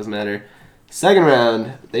peasy. Doesn't matter. Second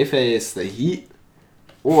round, they face the Heat,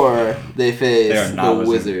 or they face They are not the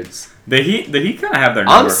losing. Wizards. The Heat kind of have their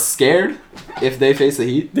I'm number. scared if they face the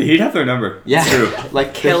Heat. The Heat have their number. Yeah, It's true.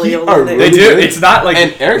 like Kelly the Heat Olynyk. are They really They do. good. It's not like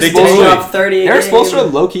And Eric they Spoelstra- totally- Up 30 Eric game.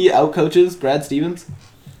 Spoelstra low-key outcoaches Brad Stevens.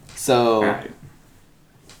 So Alright.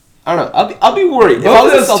 I don't know. I'll be worried. If I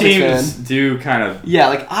Both of was a those Celtics teams fan, do kind of yeah,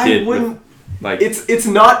 like I did wouldn't. like It's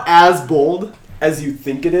not as bold as you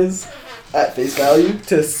think it is at face value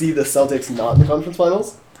to see the Celtics not in the conference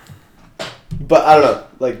finals. But I don't know.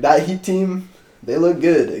 Like that Heat team, they look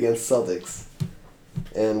good against Celtics.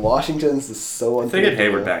 And Washington's is so if they get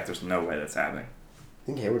unpredictable. Hayward back, there's no way that's happening. I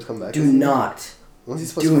think Hayward's come back. Do not. When's he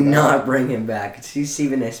supposed Do to come not back? bring him back. See,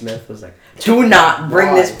 Stephen A. Smith was like, do not bring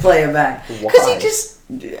Why? this player back. Because Why? he just...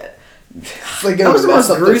 It's like That was the gonna mess most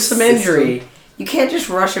up their gruesome system. injury. You can't just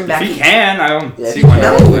rush him back. If he can, I don't Yeah, if see you why can,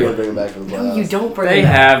 No. not. you're gonna bring him back for the No, you playoffs. don't bring They him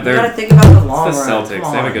back. have You their- gotta think about the long It's the run. Celtics.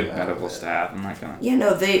 Come They have a on. good medical staff. I'm not gonna. Yeah,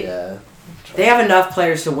 no, they Yeah. they have enough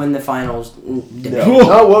players to win the finals.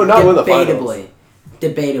 No, well, not win the finals.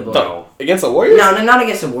 Debatably. No. Against the Warriors? No, not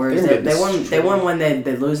against the Warriors. They're They gonna won. get They won destroyed. when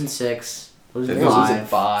they lose in 6. Lose in They lose in 5.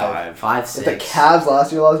 5. 5, If 6. the Cavs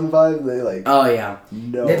last year lost in 5, they like Oh yeah.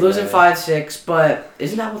 no. They lose in way. 5, 6, but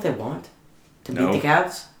isn't that what they want? To No. beat the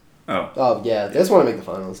Cavs? Oh. Oh yeah, they just want to make the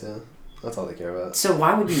finals. Yeah, that's all they care about. So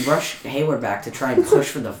why would you rush Hayward back to try and push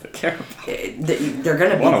for the? They're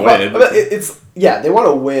gonna beat Wanna the- win. But it's they want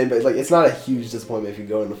to win, but like it's not a huge disappointment if you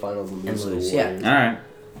go in the finals and And lose. to the lose, yeah. Warriors.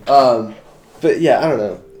 All right. But yeah, I don't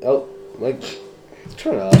know. Oh, like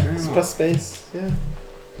turn it off. Just press space. Yeah.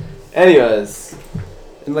 Anyways,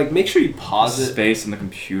 and like make sure you pause it. Space on the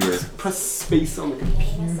computer. Press space on the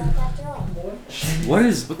computer. What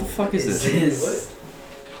the fuck is this?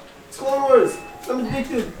 It's Clone Wars. I'm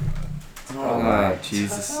addicted. Oh,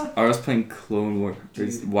 Jesus. I was playing Clone Wars.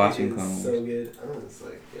 Watching Clone Wars. So good. I don't know, it's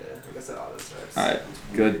like I guess it auto starts. Alright.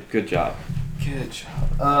 Good job. Good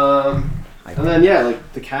job. And then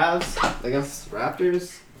like the Cavs against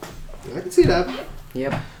Raptors. I can see that.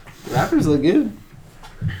 Yep. The Raptors look good.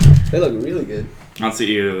 They look really good. I don't see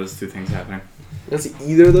either of those two things happening. You don't see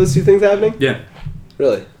either of those two things happening? Yeah.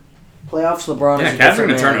 Really? Playoffs, LeBron. Yeah, is a Cavs are different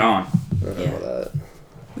gonna turn it man. on. I don't know Yeah. about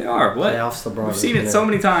They are. What? Playoffs, LeBron. We've is seen it gonna- so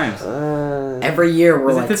many times. that. Every year we're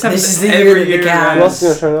Does like, this this happen is the every year that the year, Cavs. Who else is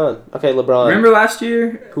gonna turn it on? Okay, LeBron. Remember last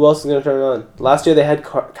year? Who else is gonna turn it on? Last year they had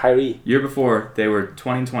Kyrie. Year before, they were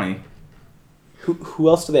 20-20. Who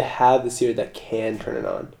else do they have this year that can turn it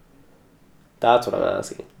on? That's what I'm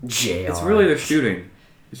asking. JR. It's really their shooting.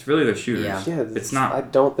 It's really their shooters. Yeah. Yeah, It's not. I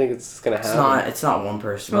don't think it's gonna happen. It's not one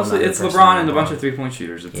person. It's mostly one it's person LeBron and a LeBron. bunch of 3-point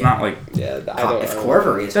shooters. It's Yeah. not like Yeah, I don't. If I don't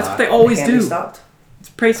Corver know. is That's hot, what they always can't be do. stopped. it's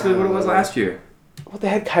basically what it was last year. Well, they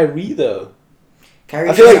had Kyrie though. Kyrie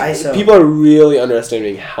I feel like ISO. people are really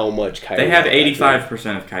underestimating how much Kyrie. They have had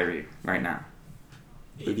 85% of Kyrie right now.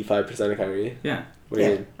 85% of Kyrie. Yeah, What do you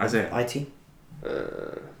Yeah. mean? Isaiah. IT.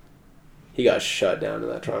 He got shut down in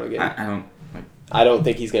that Toronto game. I don't like. I don't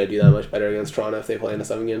think he's gonna do that much better against Toronto if they play in a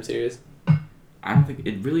 7-game series. I don't think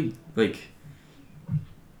it really like.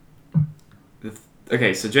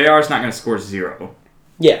 Okay, so JR's not gonna score 0.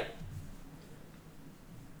 Yeah.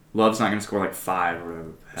 Love's not gonna score like 5 or whatever.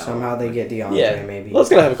 the hell. Somehow they get DeAndre Yeah. maybe. Love's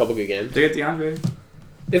gonna have a couple good games. They get DeAndre.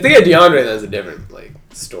 If they get DeAndre, that's a different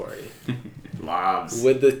story. Loves.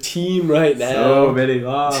 With the team right now. So many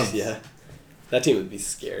loves. Yeah. That team would be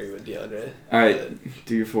scary with DeAndre. All right,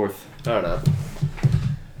 do your fourth. I don't know.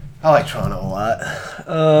 I like Toronto a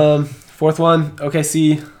lot. Fourth one,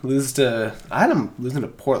 OKC loses to. I had them losing to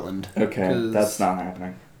Portland. Okay, 'cause that's not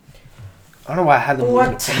happening. I don't know why I had them.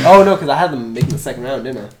 What? Oh no, because I had them making the second round,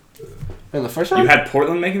 didn't I? In the first round. You had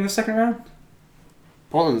Portland making the second round?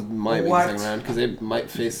 Portland might make What? the second round because they might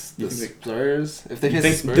face the You think Spurs. If they You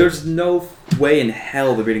face the think Spurs, there's no way in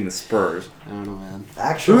hell they're beating the Spurs? I don't know, man.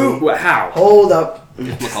 Actually, How? hold up.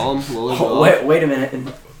 If McCollum, Lillard, Oh, wait a minute.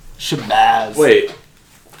 Shabazz. Wait.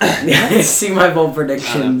 See my bold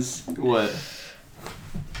predictions. What?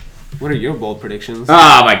 What are your bold predictions?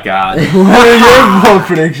 Oh my god. What are your bold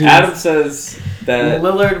predictions? Adam says that.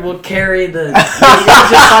 Lillard will carry the. We were just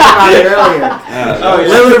talking about it earlier.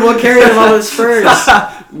 Lillard will carry them on the Spurs.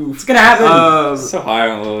 It's gonna happen. So high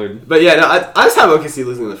on Lillard. But yeah, no, I just have OKC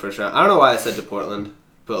losing in the first round. I don't know why I said to Portland,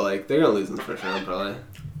 but like they're gonna lose in the first round probably.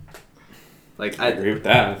 Like I agree with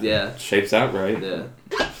that. Yeah. Shapes out right. Yeah.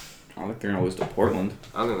 I don't think they're gonna lose to Portland.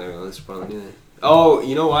 I don't think they're gonna lose to Portland either. Oh,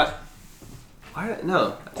 you know what? Why?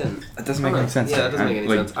 No, I didn't. That doesn't make any sense. Yeah, that doesn't make any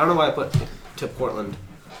sense. I don't know why I put to Portland.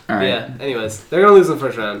 All right. Yeah. Anyways, they're gonna lose in the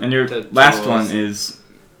first round. And your to last Timberwolves. one is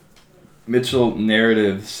Mitchell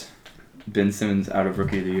narratives. Ben Simmons out of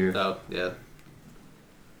Rookie of the Year. Oh yeah.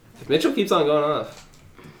 If Mitchell keeps on going off,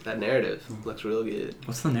 that narrative looks real good.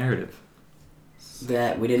 What's the narrative?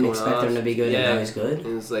 That we didn't Going expect him off. to be good, and Yeah. now he's good.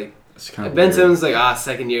 And it's like It's kind of Ben weird. Simmons is like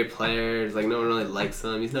second year player. It's like no one really likes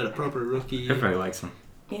him. He's not a proper rookie. Everybody likes him.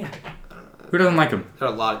 Yeah. Who doesn't like him? There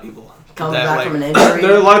are a lot of people. Comes that, back like- from an injury.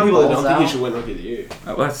 There are a lot of people that don't balls think he out. should win Rookie of the Year.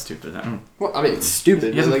 Oh, well, that's stupid. I don't. Well, I mean, it's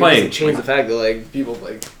stupid. He hasn't but, played. It doesn't change the fact that like people are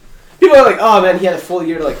like, oh man, he had a full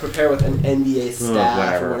year to like prepare with an NBA staff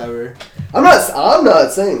whatever. or whatever. I'm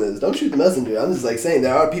not saying this. Don't shoot the messenger. I'm just like saying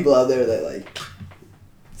there are people out there that like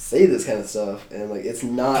say this kind of stuff, and like it's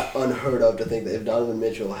not unheard of to think that if Donovan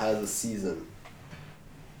Mitchell has a season,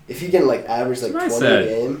 if he can like average like That's 20 what I a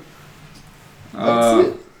said. game, that's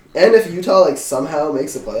it. And if Utah like somehow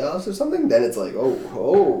makes the playoffs or something, then it's like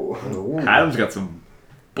oh. Adam's got some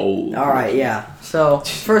bold. All right, yeah. So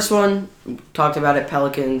first one, talked about it.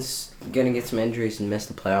 Pelicans gonna get some injuries and miss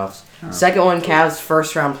the playoffs. Oh. Second one, Cavs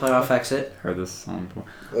first round playoff exit. Heard this song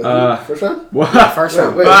before. First round? What? First Wait,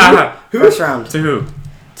 round. wait. First round. To who?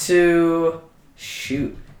 To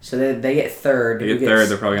shoot. So they get third. They Who get gets third.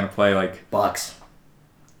 They're probably gonna play like. Bucks.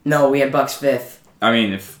 No, we had Bucks fifth. I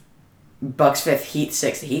mean, if. Bucks fifth. Heat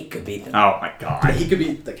sixth. The Heat could beat them. Oh my god. He could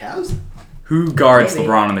beat the Cavs. Who guards Maybe.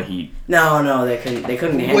 LeBron on the Heat? No, they couldn't. They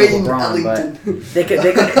couldn't handle Wayne LeBron, Ellington. but they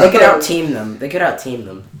could out team them. They could out team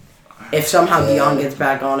them. If somehow Dion gets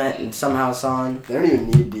back on it and somehow Son. They don't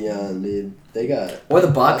even need Dion, dude. They got. Or the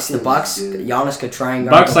Bucks. The That Bucks. team is good. Giannis could try and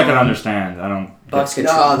guard Bucks I can LeBron. understand. I don't. Bucks could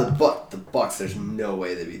Nah, try. the Bucks. There's no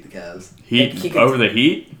way they beat the Cavs. Heat He could- over the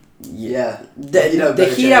Heat. Yeah, The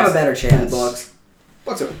Heat have a better than chance. The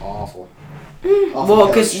Bucks are awful. Well,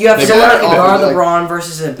 because you have They someone that got can guard awful, like- LeBron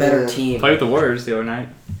versus a better Yeah. team. Played with the Warriors the other night.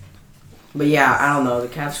 But yeah, I don't know. The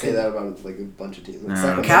Cavs Say could. that about like a bunch of teams. Like Yeah.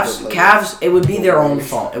 Sacramento played- Cavs. It would be their own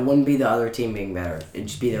fault. It wouldn't be the other team being better. It'd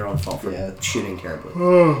just be their own fault for Yeah. shooting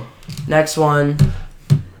terribly. Next one.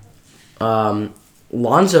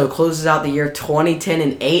 Lonzo closes out the year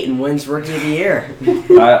 20-10-8 and wins Rookie of the Year.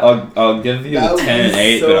 I'll give you That the would 10 and be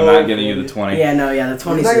 8, but I'm so not giving you the funny. 20. Yeah, no, yeah, the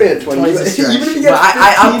 20's He's not gonna get 20. 20's a stretch. Even if he But gets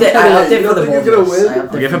I upped 15, it. I upped it you for the don't think he's gonna boldness. win? I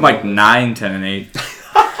upped I'll it give for him the like 9, 10 and 8.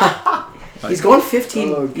 He's going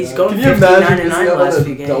 15. Oh, He's God. going Can you 15, 9 imagine and 9 missing out last on a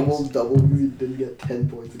few games. double because he didn't get 10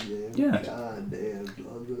 points a game? Yeah. God damn,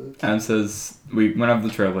 Lonzo. Adam says we went over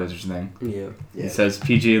the Trailblazers thing. Yeah. Yeah. He says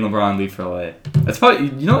PG and LeBron leave for LA. That's probably,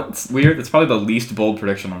 you know what's weird? That's probably the least bold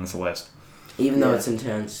prediction on this list. Even though Yeah. it's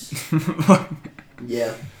intense.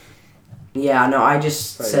 Yeah. Yeah, no, I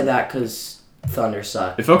just Right. said that because Thunder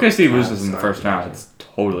suck. If OKC loses in the sorry. first round, it's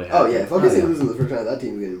totally Oh, happening. yeah. If OKC yeah. loses in the first round, that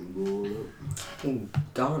team's getting blown up.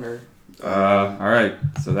 Donner. Alright,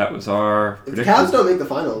 so that was our If the prediction. Cavs don't make the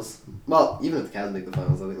finals, well, even if the Cavs make the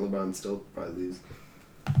finals, I think LeBron still probably leaves.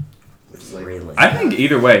 Which is like, Really? I think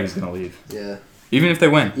either way he's going to leave. yeah. Even if they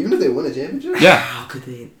win. Even if they win a championship? Yeah. How could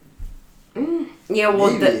they? Yeah,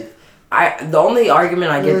 well, Maybe. the only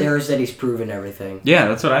argument I get there is that he's proven everything. Yeah,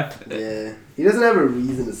 that's what I... Yeah. He doesn't have a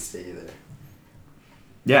reason to stay there.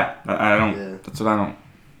 Yeah, I don't... Yeah. That's what I don't...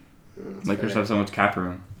 That's Lakers fair. have so much cap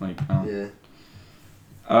room. Like, I don't... Yeah.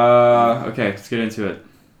 Okay, let's get into it.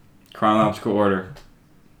 Chronological order.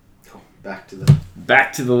 Back to the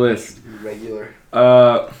Back to the list. regular.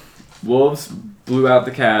 Wolves blew out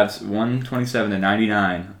the Cavs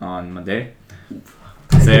 127-99 on Monday.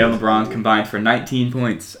 Isaiah and LeBron combined for 19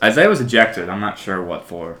 points. Isaiah was ejected. I'm not sure what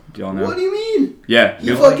for. Do y'all know? What do you mean? Yeah.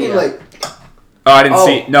 You he- fucking yeah. like Oh, I didn't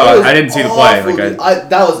see. No, I didn't see the play. Awful, Like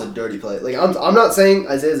that was a dirty play. Like I'm not saying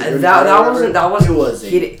Isaiah's a dirty That player. wasn't. It was.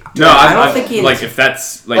 no, I don't think he. like if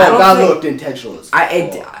that's like. That looked intentional.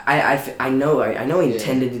 I know he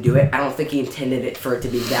intended to do it. I don't think he intended it for it to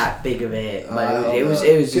be that big of a. But it was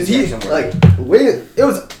because he like it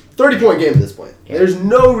was a 30-point game at this point. Yeah. There's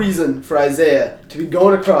no reason for Isaiah to be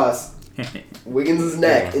going across Wiggins'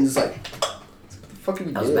 neck and just like, what the fuck are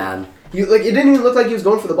you doing? That was bad. It didn't even look like he was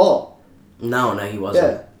going for the ball. No, he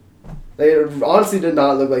wasn't. Yeah. It honestly did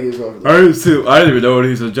not look like he was going for the ball. I didn't even know what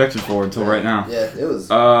he was objected for until right now. Yeah, it was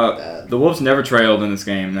bad. The Wolves never trailed in this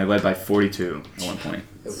game, and they led by 42 at one point.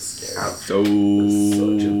 It was scary. So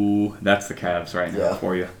that's the Cavs right now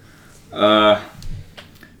for you.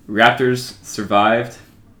 Raptors survived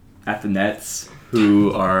at the Nets,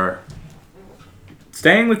 who are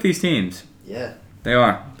staying with these teams. Yeah. They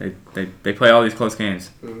are. They play all these close games.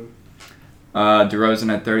 Mm-hmm. DeRozan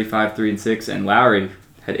had 35, 3, and 6, and Lowry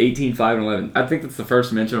had 18, 5, and 11. I think that's the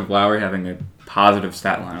first mention of Lowry having a positive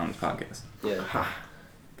stat line on this podcast. Yeah.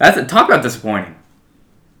 Talk about disappointing.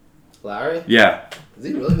 Lowry? Yeah. Has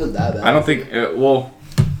he really been that bad? I don't think.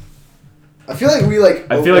 I feel like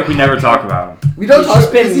we never talk about him. We don't talk. He's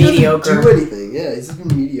been mediocre. He doesn't do anything. Yeah, he's just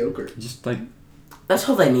been mediocre. Just like. That's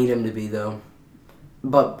how they need him to be, though.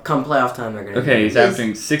 But come playoff time, they're gonna. Okay, he's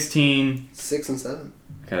averaging 16, 6 and 7.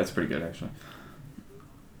 Okay, that's pretty good actually.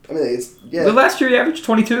 I mean, it's But last year he averaged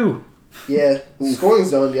 22. Yeah, scoring's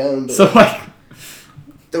going down. But So like.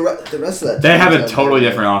 The rest of that. They have a totally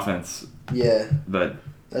different offense. Yeah. But.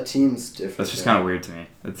 That team's different. That's just kind of weird to me.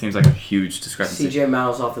 It seems like a huge discrepancy. CJ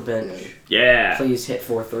Miles off the bench. Yeah. Please hit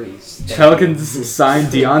 4 threes. Pelicans signed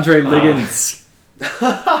DeAndre Liggins.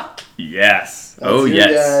 Yes. Oh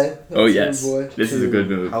yes. Oh yes. This is a good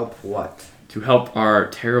move. Help what? To help our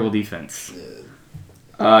terrible defense.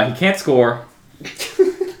 Yeah. He can't score.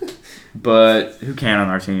 But who can on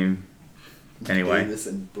our team? Anyway.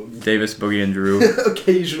 Davis, Boogie, and Drew.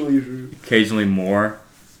 Occasionally Drew. Occasionally Moore.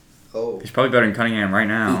 Oh. He's probably better than Cunningham right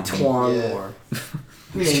now. Etwan Moore.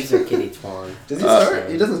 Who names their kid Etwan? Does he start?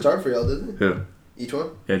 He doesn't start for y'all, does he? Who?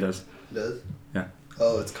 Etwan? Yeah, he does. He does? Yeah.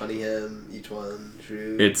 Oh, it's Cunningham, Etwan,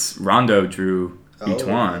 Drew. It's Rondo, Drew, Etwan.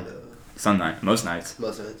 Rondo. Some night. Most nights.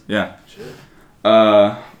 Most nights? Yeah. Shit.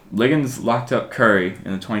 Liggins locked up Curry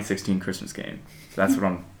in the 2016 Christmas game. That's what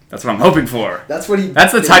I'm hoping for. That's what he.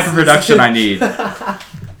 That's the type of production I need.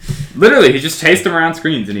 Literally, he just chased him around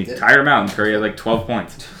screens and he tired him out, and Curry had like 12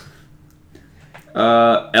 points.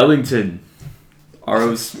 Ellington,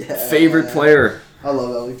 Aro's favorite player. I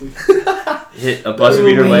love Ellington. Hit a buzzer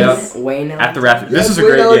beater layup at the Raptors. This was a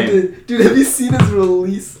great game. Dude, have you seen his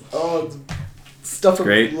release? Oh, it's stuff from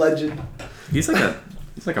legend. He's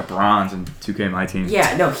like a bronze in 2K My Team.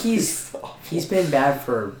 Yeah, no, he's been bad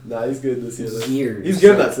for he's good this year. Years. He's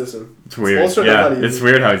good in that system. It's weird. It's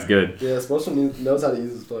weird how he's good. Yeah, Spoelstra knows how to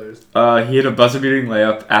use his players. He hit a buzzer-beating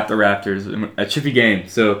layup at the Raptors, a chippy game.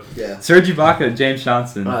 So Serge Ibaka and James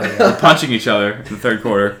Johnson were punching each other in the third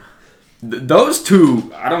quarter. Those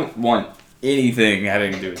two, I don't want anything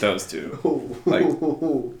having to do with those two. Like,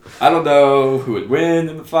 I don't know who would win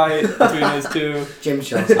in the fight between those two. James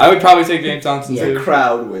Johnson. I would probably take James Johnson too. The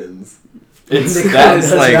crowd wins.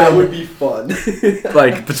 That would be fun.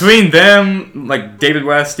 Like between them, like David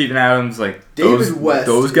West, Steven Adams, like those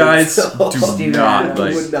guys do not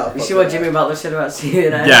like. You see what Jimmy Butler said about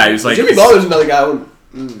Steven Adams? Yeah, he was like Jimmy Butler's another guy who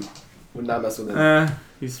would not mess with him.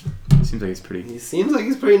 He seems like he's pretty. He seems like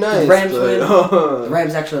he's pretty nice. The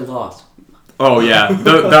Rams actually lost. Oh yeah,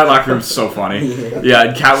 that locker room's so funny. Yeah,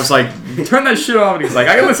 and Cat was like, "Turn that shit off," and he's like,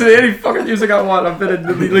 "I can listen to any fucking music I want. I've been in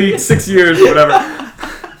the league 6 years or whatever."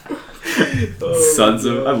 Sons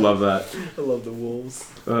of, I love that. I love the Wolves.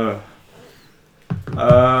 Dragic.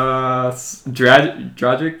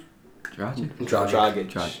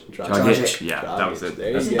 Yeah, that was it.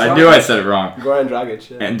 I knew I said it wrong. Goran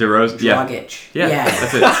Dragic. Yeah. And DeRozan. Yeah,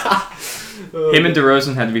 that's it. Him and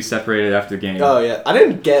DeRozan had to be separated after the game. Oh yeah, I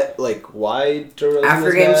didn't get like why DeRozan.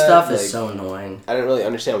 After game stuff is so annoying. I didn't really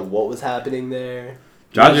understand what was happening there.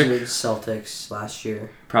 Dragic, Celtics last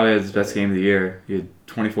year. probably had his best game of the year. He had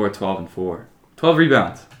 24, 12, and 4. 12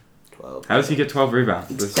 rebounds. 12. How does he get 12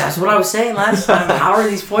 rebounds? That's what I was saying last time. How are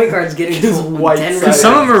these point guards getting 10 Because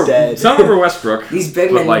rebounds? some of them are Westbrook. These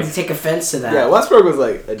big men need to take offense to that. Yeah, Westbrook was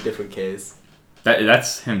like a different case.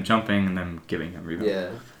 That's him jumping and then giving him rebounds. Yeah.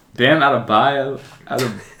 Bam out of bio.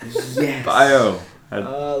 Yes. Bio. I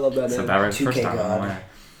love that Said name. that right the 2K first time. God.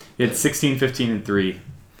 He had 16, 15, and 3.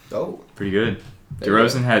 Oh. Pretty good.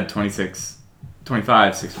 DeRozan had 25,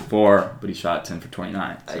 6 and 4, but he shot 10 for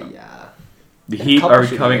 29. So. Yeah. The Heat are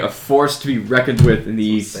becoming a force to be reckoned with in the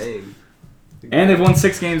East. And they've won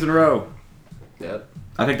 6 games in a row. Yep.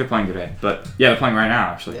 I think they're playing today. But, yeah, they're playing right now,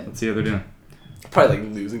 actually. Yeah. Let's see how they're doing. Probably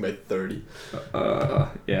like losing by 30.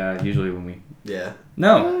 Yeah, usually when we... Yeah.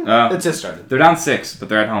 No. It just started. They're down 6, but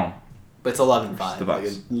they're at home. But it's 11-5. The Like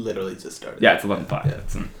Bucks. it literally just started. Yeah, it's 11-5.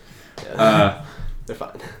 Yeah. Yeah. They're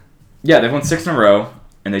fine. Yeah, they've won 6 in a row,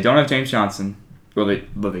 and they don't have James Johnson. Well,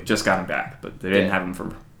 they just got him back, but they didn't have him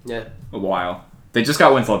for a while. They just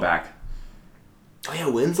got Winslow back. Oh yeah,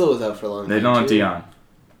 Winslow was out for a long time. They don't have too. Dion,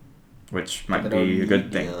 which might be a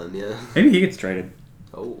good thing. Dion, yeah. Maybe he gets traded.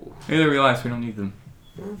 Oh. Maybe they realize we don't need them.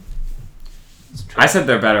 It's true. I said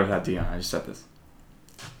they're better without Dion. I just said this.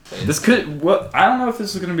 This could. Well, I don't know if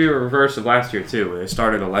this is going to be a reverse of last year too, where they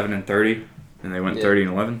started 11-30 and they went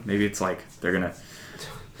 30-11. Maybe it's like they're gonna.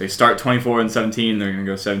 They start 24-17. They're gonna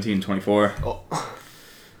go 17-24. Oh.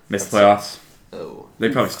 Miss the playoffs. Oh. They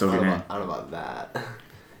probably still get in. I don't know about that.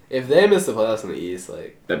 If they miss the playoffs in the East,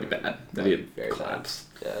 like That'd be bad. That'd be a very collapse.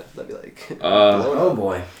 bad. Yeah, that'd be like. Oh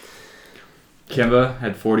boy. Kemba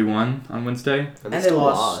had 41 on Wednesday, And they still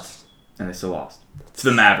lost. and they still lost to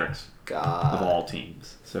the Mavericks God. of all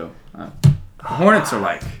teams. So the Hornets are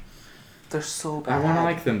like. They're so I bad. want to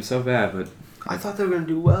like them so bad, but I thought they were gonna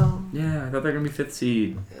do well. yeah, I thought they were gonna be 5th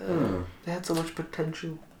seed. They had so much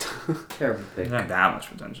potential. Terrible They pick. don't have that much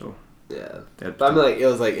potential. Yeah. They had- But I mean, like, it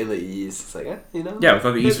was like in the East. It's like, you know. Yeah, we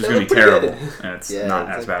thought the East was They going to be look pretty terrible, good. and it's Yeah, not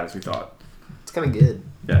it's as like- bad as we thought. It's kind of good.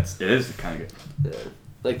 Yeah, it is kind of good. Yeah.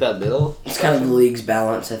 Like that middle. It's kind of the league's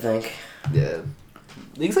balance, I think. Yeah.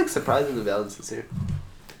 League's like surprisingly balanced this year.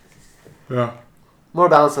 Yeah. More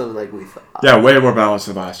balanced than like we thought. Yeah, way more balanced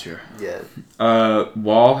than last year. Yeah.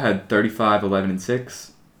 Wall had 35, 11, and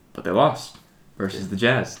 6, but they lost versus the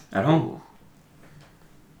Jazz at home. Ooh.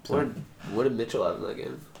 So- What did Mitchell have in that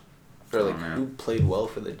game? Or like Oh, man. who played well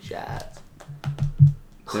for the Jazz?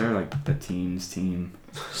 They're like the team's team.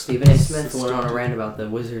 Stephen A. Smith went on a rant about the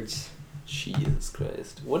Wizards. Jesus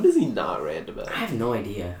Christ. What does he not rant about? I have no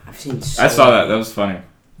idea. I've seen so I saw that. many. That was funny.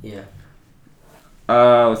 Yeah.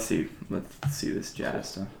 Let's see. Let's see this Jazz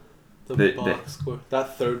stuff. The box score.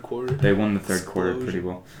 That third quarter. They won the third quarter pretty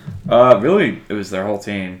Explosion. well. Really, it was their whole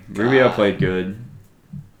team. Rubio God. played good.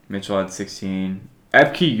 Mitchell had 16.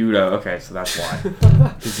 FP Udo. Okay, so that's why.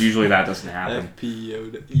 Because usually that doesn't happen.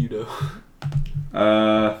 FP Udo.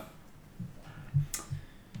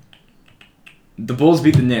 The Bulls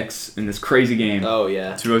beat the Knicks in this crazy game. Oh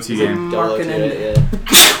yeah. 2-0 Is it game. Double Markkanen? OT, right?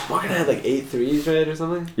 Yeah. Markin had like 8 threes, right, or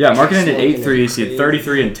something? Yeah, Markkanen did 8 Smoking threes. He had crazy.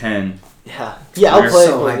 33 and 10. Yeah. Yeah, I'll We're play.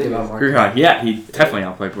 so hyped about Mark. Yeah, he definitely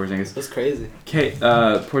outplayed Porzingis. That's crazy. Okay,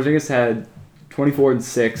 Porzingis had 24 and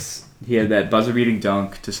 6. He had that buzzer-beating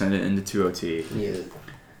dunk to send it into 2 OT. Yeah.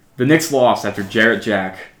 The Knicks lost after Jarrett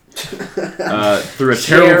Jack threw a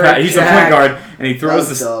terrible Jarrett pass. He's a point Jack. guard, and he throws That was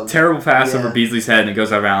this dumb. terrible pass Yeah. over Beasley's head, and it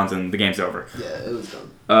goes out of bounds, and the game's over. Yeah, it was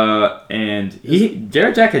dumb. And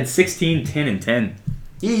Jarrett Jack had 16, 10, and 10.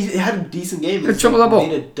 He had a decent game. A triple-double.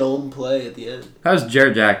 Made a dome play at the end. How does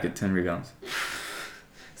Jarrett Jack get 10 rebounds?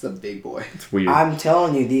 It's a big boy. It's weird. I'm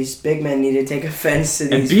telling you, these big men need to take offense to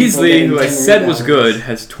these And people Beasley, getting who I 10 said was rebounds. good,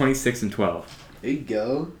 has 26 and 12. There you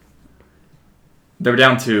go. They were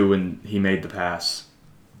down 2 when he made the pass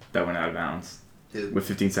that went out of bounds Dude. with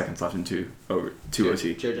 15 seconds left in 2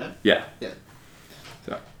 OT. Jared Jack? Yeah. Yeah.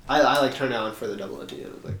 So. I like turned on for the double OT. I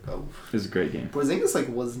was like, oh. It was a great game. Porzingis like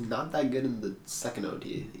was not that good in the second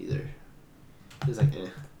OT either. He was like, eh.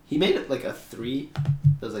 He made it like a 3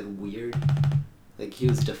 that was like weird. Like he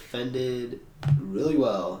was defended really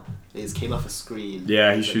well. And he just came off a screen.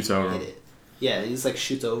 Yeah, he Just, shoots like, over hit him. it. Yeah, he just like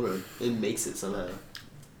shoots over him and makes it somehow.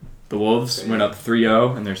 The Wolves Great. went up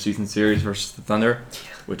 3-0 in their season series versus the Thunder,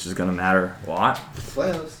 which is going to matter a lot.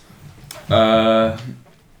 Playoffs.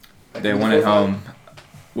 They won at home.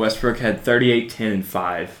 Westbrook had 38, 10, and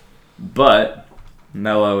 5, but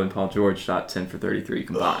Melo and Paul George shot 10 for 33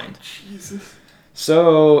 combined. Jesus.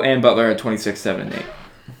 So, and Butler had 26, 7, and 8.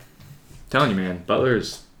 Telling you, man,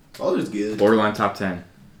 Butler's Butler's good. borderline top 10.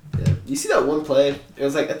 Yeah. You see that one play? It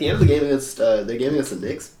was like at the end of the game against the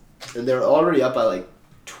Knicks, and they were already up by like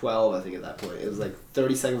 12, I think, at that point. It was like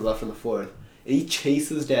 30 seconds left in the fourth, and he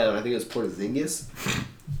chases down, I think it was Porzingis,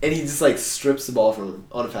 and he just like strips the ball from him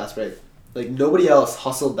on a fast break. Like nobody else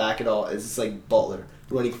hustled back at all. It's just like Butler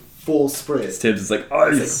running full sprint. Tibbs is like, It's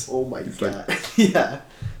ice. like, oh my It's god. like- Yeah.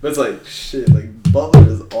 But it's like, shit, like Butler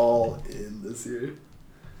is all in this year.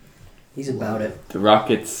 He's about it. The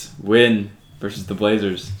Rockets win versus the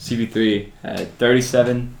Blazers. CP3 had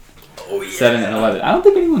 37, 7, and 11. I don't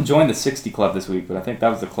think anyone joined the 60 club this week, but I think that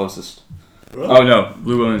was the closest. Oh, no.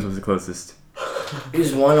 Lou Williams was the closest. He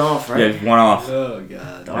was one off, right? Yeah, he's one off. Oh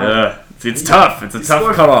god. Yeah. It's tough. It's a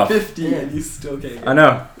tough cutoff. 50 Yeah. and you still can't get I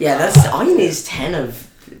know. Yeah, that's all you need is 10 of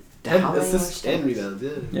 10 How many assists more and rebounds,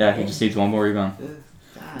 yeah. Yeah, he just needs one more rebound.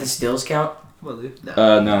 Yeah. The steals count? Come on, Luke.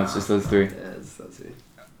 No. No, it's just those three. Yeah, it's those three.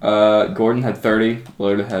 Gordon had 30.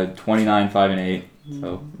 Lillard had 29, 5, and 8.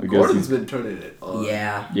 So Gordon's been turning it on.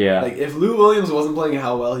 Yeah. Yeah. Like, if Lou Williams wasn't playing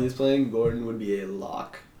how well he's playing, Gordon would be a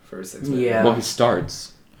lock for 6 minutes. Yeah. Well, he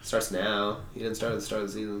starts. Starts now. He didn't start at the start of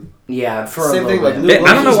the season. Yeah, for Same a thing, little like, bit. Luke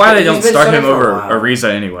I don't know why they He's don't been start him starting for a over while. Ariza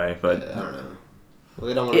anyway, but I don't know. Well,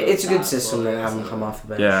 they don't want It's a good system to have him come off the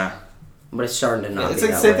bench. yeah. But it's starting to not Yeah, it's be like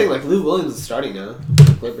the that same way. thing. Like Lou Williams is starting now for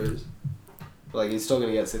the Clippers. But, like he's still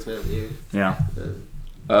gonna get 6 minutes a year. Yeah. Yeah.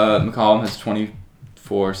 McCollum has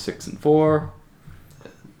 24, 6, and 4.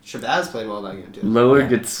 Shabazz played well that game too. Lillard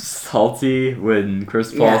gets salty when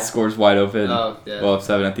Chris Paul Yeah. scores wide open. Oh yeah. Well, up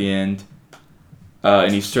 7 at the end.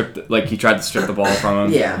 And he he tried to strip the ball from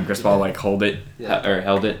him. Yeah. And Chris Paul, held it. Yeah. Or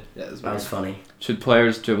held it. Yeah, it was That was funny. Should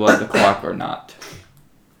players dribble at the clock or not?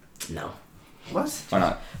 No. What? Why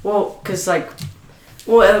not? Well, because,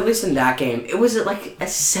 at least in that game, it was a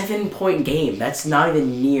 7-point game. That's not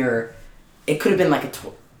even near. It could have been like a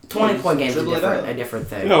 20-point game. Dribble it out. A different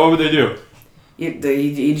thing. what would they do?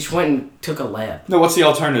 You just went and took a layup. No, what's the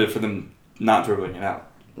alternative for them not dribbling it out?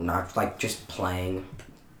 Not just playing,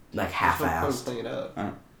 Who's half-assed. playing it out?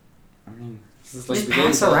 I mean, This is Just the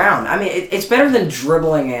pass game. around. I mean, it's better than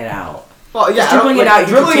dribbling it out. Well, yeah, Just dribbling it out, you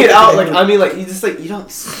can dribbling take it out. it. I mean, you just you don't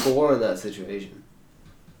score in that situation.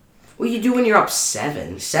 Well, you do when you're up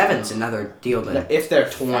 7. 7's another deal than If they're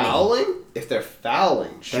 20. fouling,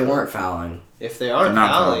 sure. They weren't fouling. If they aren't They're not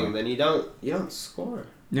fouling, fouling. then you don't score.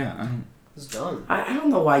 yeah, I don't. It's done. I don't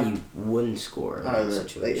know why you wouldn't score in I that don't know.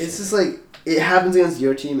 situation. It's just it happens against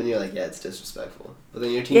your team, and you're like, yeah, it's disrespectful. But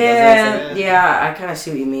then your team yeah, doesn't. yeah, I kind of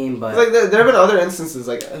see what you mean, but It's there have been other instances.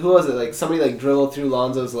 Who was it? Somebody dribbled through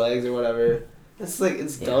Lonzo's legs or whatever. It's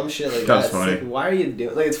it's Yeah. dumb shit like That's that. It's funny. why are you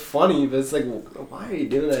doing? It's funny, but it's why are you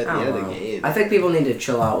doing that at the I end don't of the know. game? I think people need to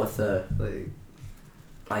chill out with the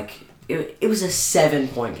Like, it was a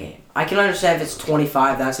 7-point game. I can understand if it's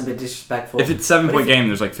 25, that's a bit disrespectful. If it's 7-point But if- game,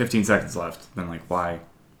 there's 15 seconds left. Then why?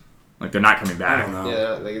 They're not coming I back. don't know.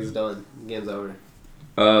 yeah, it's done. Game's over.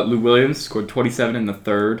 Lou Williams scored 27 in the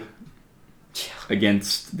third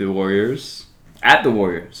against the Warriors. At the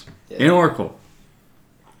Warriors. Yeah. In Oracle.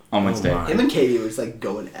 On Wednesday. my. Him and Katie were just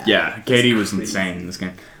going at it. Yeah, It's KD was crazy. insane in this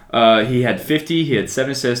game. He had 50, he had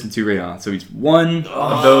 7 assists and 2 rebounds. So he's one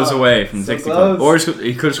of those away from so 60 close. points. Or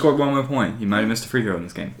he could have scored 1 more point. He might have missed a free throw in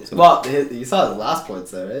this game. So. Well, you saw his last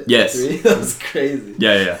points though, right? Yes. 3? That was crazy.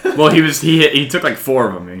 Yeah. Well, he took 4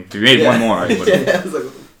 of them. If he made one more, he would've. Yeah, I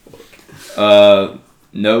was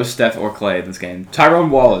No Steph or Clay in this game. Tyrone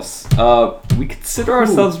Wallace. We consider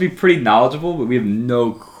ourselves to be pretty knowledgeable, but we have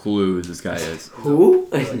no clue who this guy is. Who?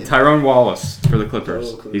 Tyrone Wallace for the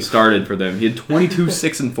Clippers. No clue. He started for them. He had 22,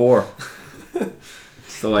 6, and 4.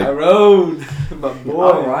 So Tyrone, my boy.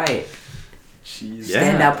 All right. Jeez.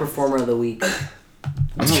 Yeah. Standout performer of the week.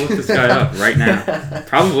 I'm gonna look this guy up right now.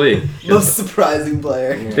 Probably. Most surprising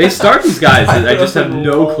player. They start these guys. I just have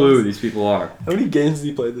no clue who these people are. How many games did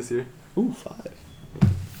he play this year? Ooh, 5.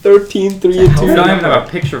 13, 3, and 2. We don't even have a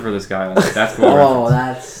picture for this guy on the basketball Oh,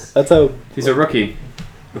 reference. That's how. He's a rookie.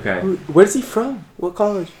 Okay. Where's he from? What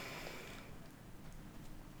college?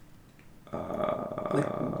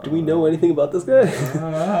 Do we know anything about this guy?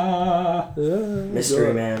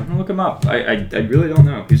 Mystery man. I'm gonna look him up. I really don't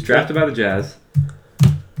know. He's drafted by the Jazz.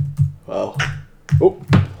 Wow. Oh.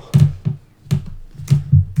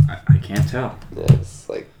 I can't tell. Yeah, it's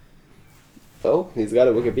oh, he's got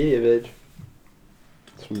a Wikipedia page.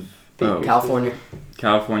 It's from Oh. California.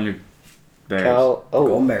 California Bears.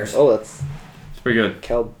 Golden Bears. Oh, that's It's pretty good.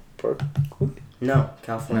 Cal Berkeley. No,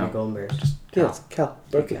 California No. Golden Bears. Yeah, it's Cal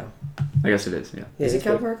Berkeley. Cal. I guess it is. Yeah. Yeah, Is it it's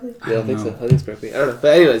Cal Berkeley. Berkeley? Yeah, I think No. so. I think it's Berkeley. I don't know.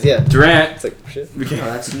 But anyways, yeah. Durant. It's shit. Oh,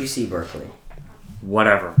 that's UC Berkeley.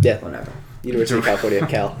 Whatever. Yeah. Whatever. University of California,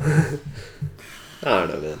 Cal. I don't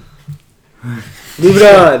know, man. Moving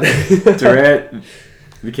on. Durant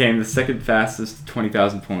became the second fastest to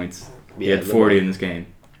 20,000 points. He Yeah, had 40 in this game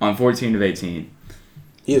on 14 of 18.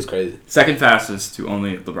 He was crazy. Second fastest to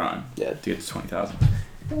only LeBron Yeah. to get to 20,000.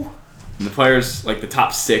 And the players, the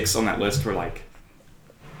top 6 on that list were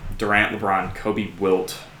Durant, LeBron, Kobe,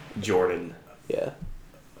 Wilt, Jordan. Yeah.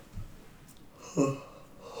 That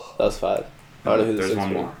was 5. I don't know who the There's 6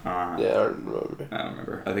 one were. more. Yeah, I don't remember. I don't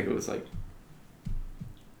remember. I think it was God,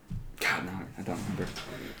 no, I don't remember.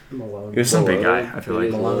 Malone. It was some big guy, Malone. I feel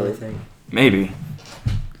like. Malone, I think. Maybe.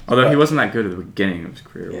 Although he wasn't that good at the beginning of his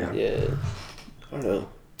career. Yeah. Yeah. I don't know.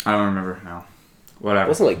 I don't remember now. It Whatever.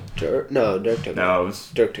 wasn't Dirk. No, Dirk took No, it was...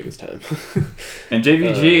 Dirk took his time. And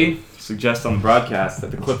JVG suggests on the broadcast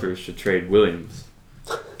that the Clippers should trade Williams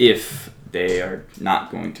if they are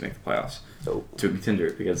not going to make the playoffs Oh. to a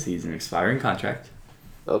contender because he's an expiring contract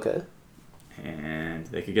Okay. and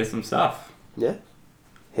they could get some stuff. Yeah.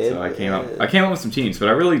 So I came up with some teams, but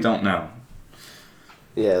I really don't know.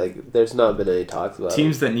 Yeah, like there's not been any talks about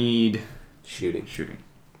Teams that need shooting.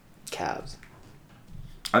 Cavs.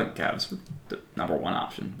 I think Cavs were the number one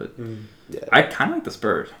option, but Yeah. I kind of like the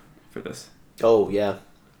Spurs for this. Oh yeah.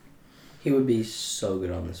 He would be so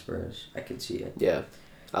good on the Spurs. I could see it. Yeah.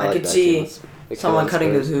 I like could that see team. someone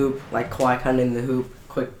cutting the hoop, like Kawhi cutting the hoop,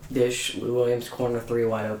 quick dish, Lou Williams corner three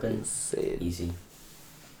wide open. Insane. Easy.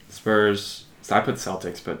 Spurs. So I put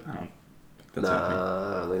Celtics, but I don't think that's happening.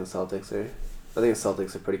 I don't think the Celtics are. I think the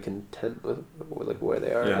Celtics are pretty content with like where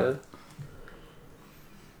they are. Yeah. Right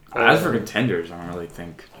now. As for contenders, I don't really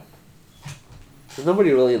think. There's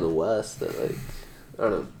nobody really in the West that like I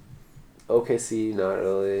don't know. OKC not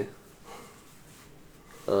really.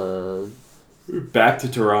 Back to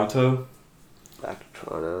Toronto. Back to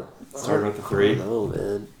Toronto. Starting with the three. I don't know,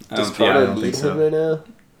 man. I Does don't Toronto think need so. him right now?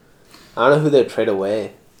 I don't know who they'd trade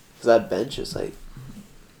away. Because that bench is like...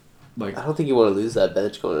 Like I don't think you want to lose that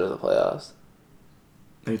bench going into the playoffs.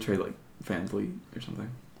 they trade like Van Vliet or something.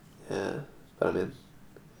 Yeah. But I mean...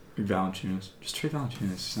 Valanciunas. Just trade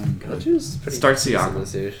Valanciunas. Something good. Valanciunas is pretty Start decent Siakam.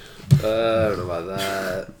 this year. I don't know about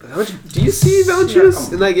that. Do you see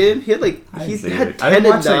Valanciunas in that game? He had like... I He didn't see had it. I didn't 10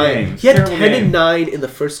 and watch that 9. game. He had Terrible 10 game. and 9 in the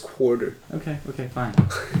first quarter. Okay, fine.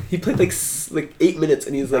 He played like 8 minutes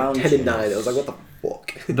and he was like 10 and 9. I was like, what the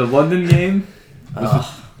fuck? The London game.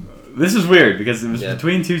 This is weird because it was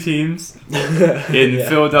between two teams in Yeah.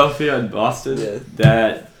 Philadelphia and Boston Yeah.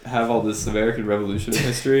 that have all this American Revolution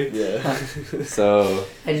history. Yeah. So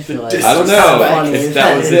I just feel like I don't so know funny. if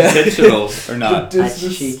that was Yeah. intentional or not. That's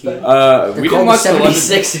cheeky. We didn't watch the London.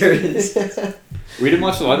 76ers. We didn't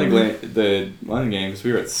watch the London game because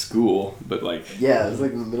we were at school. But like, Yeah, it was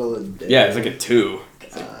like in the middle of the day. yeah, it was like at 2.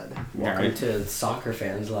 God. Welcome Right. to soccer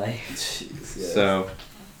fans' life. Jeez, yeah. So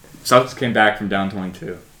Celtics came back from down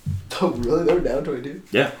 22. Oh, really? They were down 22?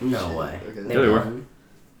 Yeah. No way. Okay. Yeah, they were. won.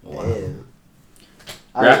 Wow.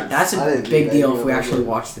 Damn. That's I a didn't big think deal that if we game actually was-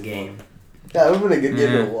 watched the game. Yeah, it would have been a good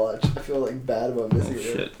game Yeah. to watch. I feel like bad about Oh missing it.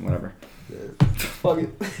 shit, whatever. Yeah. Fuck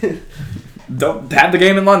it. Don't have the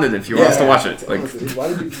game in London if you want us to watch it. Like, Honestly, why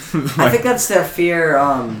did you I think that's their fear.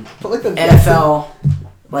 put like the NFL,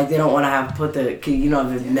 like they don't want to have put the. 'Cause, you know,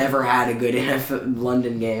 they've never had a good NFL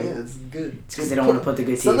London game. Yeah, it's good. It's because they don't want to put the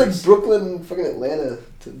good It's not like teams. Brooklyn, fucking Atlanta.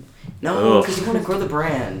 No, Ugh. because you want to grow the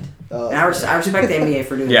brand. Oh, And I respect the NBA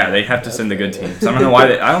for doing yeah, that. they have to send the good teams. I don't know why.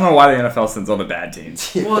 I don't know why the NFL sends all the bad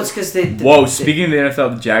teams. Well, it's because they. Whoa! Speaking of the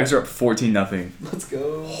NFL, the Jags are up 14-0. Let's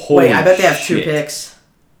go. Wait, I bet they have 2 picks.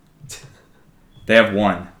 They have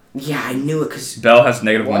 1. Yeah, I knew it because. Bell has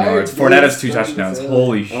 -1 Why yards. are Fournette has they 2 so touchdowns. sad?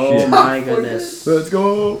 Holy Oh shit! my goodness. Let's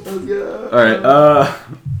go. Let's go. All right.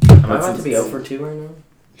 Am I about to be 0 for 2 right now?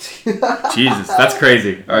 Jesus, that's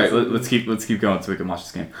crazy. All right, let's keep going so we can watch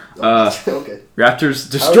this game. Okay. Raptors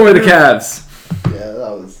destroy the Cavs Yeah,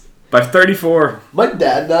 that was. by 34. My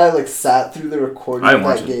dad and I like sat through the recording I of didn't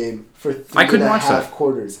that watch it. game for I 3 couldn't and a watch half that.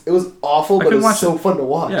 quarters. It was awful, I but it couldn't was watch so it. fun to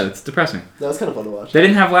watch. Yeah, it's depressing. That was kind of fun to watch. They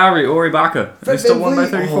didn't have Lowry or Ibaka. They Fred still Van won by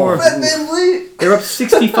Vliet. 34. Fred Van Vliet! They were up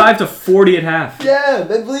 65-40 at half. Yeah,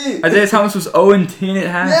 Van Vliet! Isaiah Thomas was 0-10 at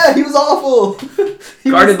half. Yeah, he was awful! He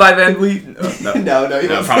Guarded was- by Van Vliet. No, No, he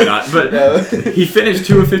no, wasn't. probably not. But No. he finished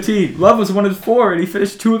 2 of 15. Love was 1 of 4, and he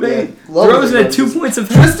finished 2 of 8. Love was DeRozan had like 2 this. points of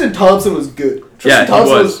Tristan Thompson was good. Yeah, Tristan he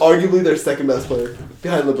Thompson was. arguably their second best player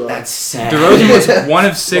behind LeBron. That's sad. DeRozan was 1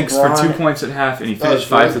 of 6 for 2 LeBron- points at half, and he Oh, finished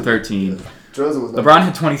 5 to DeRozan. 13. DeRozan was not LeBron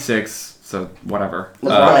had 26, so whatever.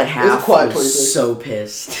 LeBron Uh, at it was half quiet was 26. so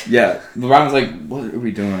pissed. Yeah, LeBron was like, "What are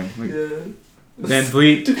we doing?" Like, Yeah. Van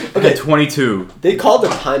Vliet Okay. had 22, They called the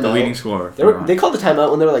the leading timeout. scorer. They called the timeout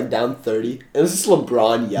when they were like down 30. It was just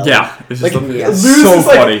LeBron yelling. Yeah, it's just Like, yeah. Luz so is,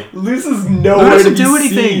 like, funny. Luz is nowhere Lou doesn't to be do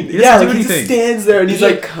anything. seen. He doesn't Yeah, do like, he just anything. stands there and he's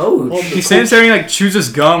like, coach. oh, He stands there and he like chews his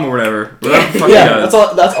gum or whatever. Whatever the fuck yeah, he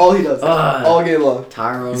does. that's all he does. Ugh. all game long.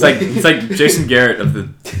 Tyrone. He's like Jason Garrett of the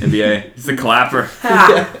NBA. He's the clapper.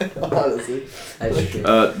 Honestly. That's true.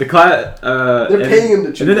 They're paying him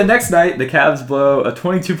to chew. And then the next night, the Cavs blow a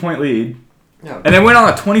 22-point lead, Yeah. and they went on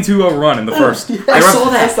a 22-0 run in the first. Yeah. They I were up- saw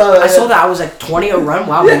that. I saw that, I saw yeah. that. I was like 20-0 run.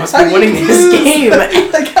 Wow, they must How be do winning you this lose? game.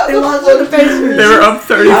 Like, how They the lost fuck- to the Pacers. They were up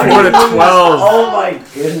 34 to 12 Oh my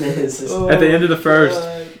goodness. Oh, at the end of the first.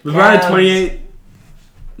 God. LeBron had Cavs.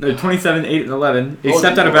 27, 8, and 11. He Oh,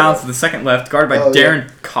 stepped out of yeah. bounds to the second left, guarded by Oh, yeah.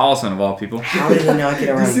 Darren Collison of all people. How did he not get Did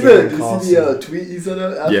you around see Darren the Collison? tweet he sent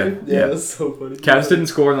out after? Yeah, Yeah, yeah. that's so funny. Cavs didn't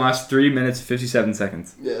score in the last 3 minutes, 57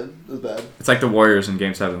 seconds. Yeah, it was bad. It's like the Warriors in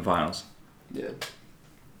Game 7 finals. Yeah.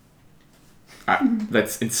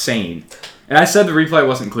 That's insane. And I said the replay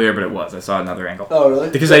wasn't clear, but it was. I saw another angle. Oh, really?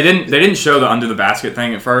 Because they didn't show the under the basket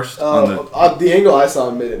thing at first. The angle I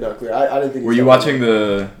saw made it not clear. I didn't think. Were you watching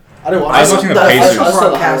the? I didn't watch. I was watching the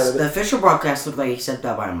Pacers. The official broadcast looked like he stepped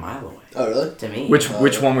out by a mile away. Oh, really? To me. Which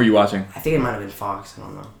one were you watching? I think it might have been Fox. I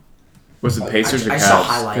don't know. Was it Pacers or I saw Cavs?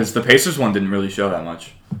 highlights. Because the Pacers one didn't really show that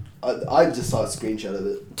much. I just saw a screenshot of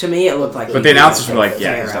it. To me, it looked like. But the announcers were like,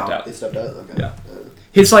 "Yeah, he stepped out." He stepped out. Okay. Yeah.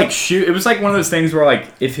 His like shoe. It was like one of those things where like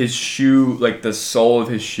if his shoe, like the sole of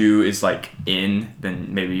his shoe is like in,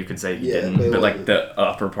 then maybe you could say he didn't. But like the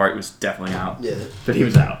upper part was definitely out. Yeah. But he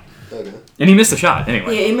was out. Okay. And he missed the shot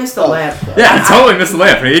anyway. Yeah, he missed the layup. Yeah, he totally missed the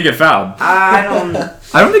layup. And he didn't get fouled. I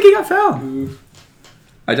don't think he got fouled.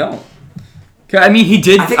 I don't. I mean, he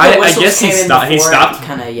did. I guess he stopped. He stopped.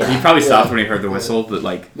 Kinda, yeah. He probably stopped when he heard the whistle, but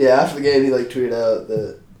like. Yeah, after the game, he like tweeted out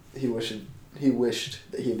that he wished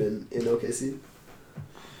that he'd been in OKC.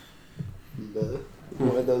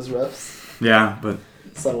 One of those refs. Yeah, but.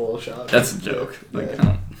 Subtle little shot. That's a joke. Like,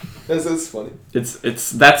 yeah. That's funny.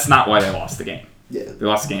 That's not why they lost the game. Yeah. They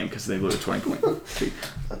lost the game because they blew a 20-point lead.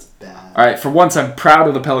 That's bad. All right, for once, I'm proud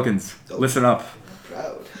of the Pelicans. Oh. Listen up.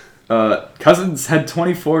 Proud. Cousins had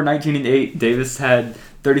 24, 19, and 8. Davis had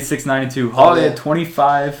 36, 9, and 2. Holiday had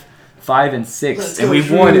 25, 5, and 6. Let's and go, we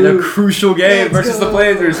Drew. won in a crucial game versus the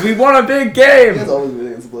Blazers. We won a big game. You guys always win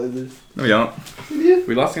against the Blazers. No, we don't. Yeah.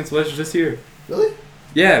 We lost against the Blazers this year. Really?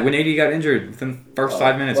 Yeah, when AD got injured within the first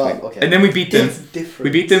 5 minutes. Wow, okay. And then we beat them. That's different. We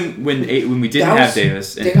beat them when we didn't have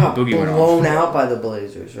Davis and They got Boogie went off. blown out by the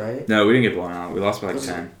Blazers, right? No, we didn't get blown out. We lost by like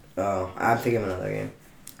 10. Oh, I'm thinking of another game.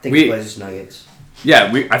 I think We- Blazers Nuggets.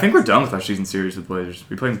 Yeah, I think we're done with our season series with Blazers.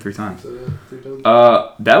 We played them 3 times. So, 3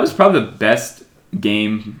 times. That was probably the best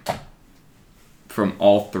game from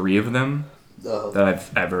all 3 of them that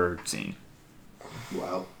I've ever seen.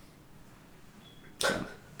 Wow.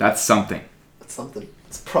 That's something. That's something.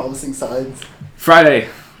 It's promising signs. Friday,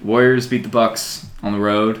 Warriors beat the Bucks on the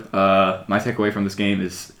road. My takeaway from this game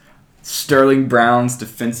is Sterling Brown's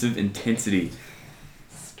defensive intensity.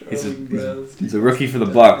 He's a rookie for the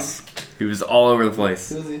Bucks. He was all over the place.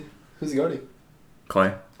 Who is he? Who's he guarding?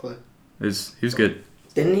 Clay. He was good.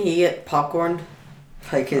 Didn't he get popcorn?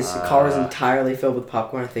 Like his car was entirely filled with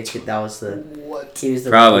popcorn. I think that was the. What? He was the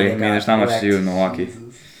Probably. rookie I that mean, got there's not much to do in wrecked. Milwaukee.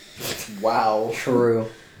 Jesus. Wow. True.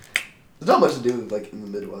 There's not much to do like in the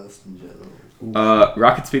Midwest in general.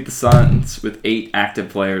 Rockets beat the Suns with 8 active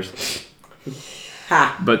players.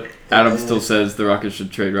 Ha. But Adam still says the Rockets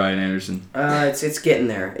should trade Ryan Anderson. It's getting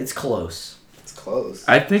there. It's close. It's close.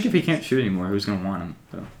 I think if he can't shoot anymore, who's going to want him?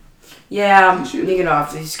 So. Yeah, He shoots- you know,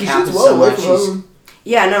 his He cap shoots is well so away much. from he's- home.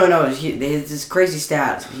 Yeah, no. His crazy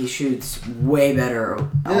stats. He shoots way better.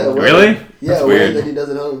 Yeah, Really? Yeah, That's way weird. than he does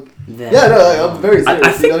at home. Than, Yeah, no, I'm very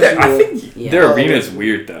serious. I think Yeah. their arena is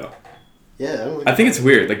weird though. Yeah, I don't I think it's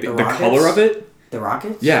weird, like the Rockets? color of it. The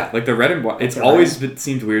Rockets? Yeah, like the red and white. It's The always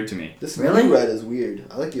seemed weird to me. This Really? new red is weird.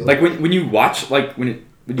 I like the old Like red. when you watch when you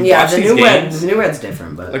Yeah, watch the these new red. games, The new red's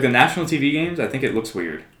different, but like the national TV games, I think it looks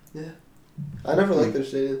weird. I never liked their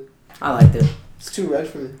stadium. I liked it. It's too red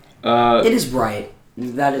for me. It is bright.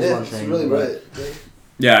 That is Yeah, one it's thing. really but- bright.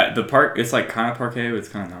 Yeah, the park. It's like kind of parquet, but it's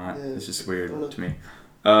kind of not. Yeah. It's just weird I don't know. to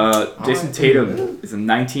me. Jason Tatum is a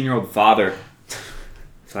 19-year-old father.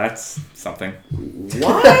 So that's something.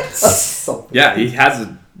 What? Something. Yeah, he has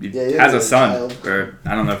a Yeah, he has has a a son, child. or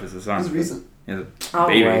I don't know if it's a son. It's but recent. he has a All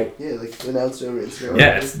baby. right. Yeah, like announced over Instagram.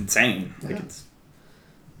 Yeah, it's insane. Like Yeah. it's.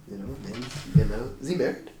 You know, man, you know. Is he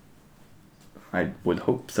married? I would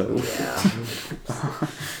hope so. Yeah.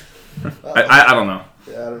 I don't know.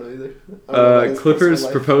 Yeah, I don't know either. I don't know about his Clippers personal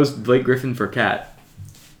life. proposed Blake Griffin for Cat,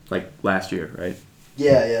 like last year, right?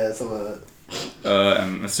 Yeah, something like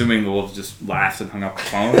I'm assuming the Wolves just laughed and hung up the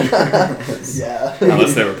phone, that. Yeah.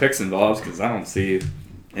 unless there were picks involved, because I don't see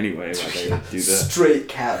any way why they would do that. Straight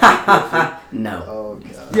cat. No. Oh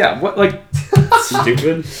god. Yeah, what like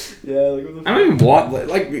stupid? Yeah, like what the I don't even want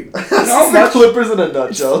like That's how the much Clippers in a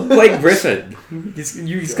nutshell. Blake Griffin.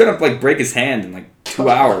 He's gonna like break his hand in like 2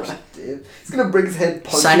 hours. Dude. He's gonna break his head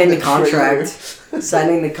punching Signing the trailer. contract.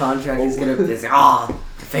 Signing the contract is gonna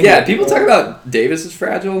be Yeah, people talk about Davis is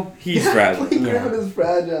fragile. He's fragile. Blake Griffin is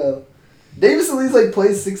fragile. Davis at least like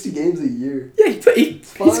plays 60 games a year. Yeah, he's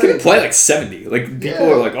gonna Fine. play like 70. Like people Yeah,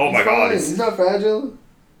 are like, oh my he's god, fine. He's not fragile.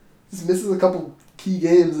 Just misses a couple key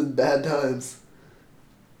games in bad times.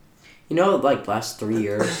 You know, like last 3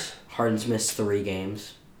 years, Harden's missed 3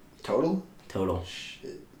 games Total? total.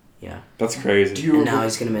 Shit. Yeah. that's crazy. Do you And now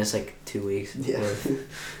he's gonna miss like 2 weeks. Yeah.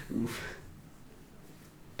 Oof.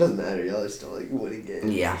 Doesn't matter. Y'all are still like winning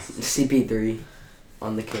games. Yeah. CP3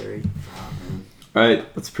 on the carry. All right,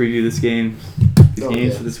 let's preview this game. These Oh,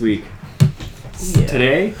 games yeah. for this week. Yeah.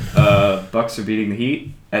 Today, Bucks are beating the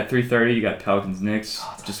Heat. At 3:30, you got Pelicans Knicks.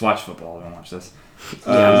 Just watch football. Don't watch this.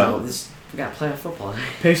 No, we gotta play football.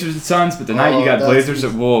 Pacers and Suns, but tonight you got Blazers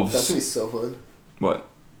at Wolves. That's gonna be so fun. What?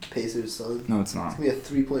 Pacers, Suns. No, it's not. It's gonna be a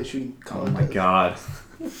 3-point shooting Oh contest. my god.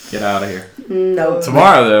 Get out of here. No.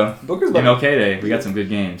 Tomorrow, though, Booker's MLK Day, we got some good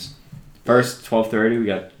games. First, 12:30, we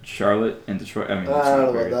got Charlotte and Detroit. I mean, I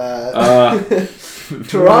don't know about that.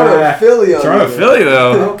 Toronto, Philly. Toronto, Philly,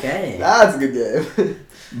 though. Okay. That's a good game.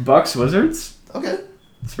 Bucks, Wizards. Okay.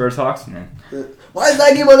 Spurs, Hawks, man. Why is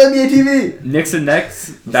that game on NBA TV? Knicks and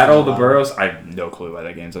Nets, Battle of the Boroughs. I have no clue why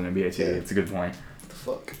that game's on NBA TV. Yeah. It's a good point. What the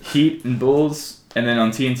fuck? Heat and Bulls, and then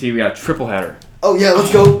on TNT we got a triple header. Oh yeah,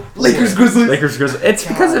 let's go. Lakers, Grizzlies. Lakers, Grizzlies. It's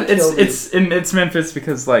because God, it's Memphis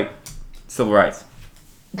because like civil rights.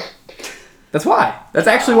 That's why. That's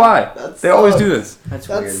actually why. That They always sucks. do this. That's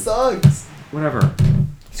That weird. sucks. Whatever.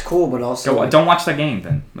 It's cool, but also Don't watch that game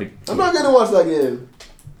then. Like I'm not gonna watch that game.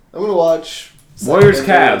 I'm gonna watch Warriors,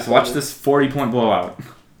 Cavs. Watch this 40-point blowout.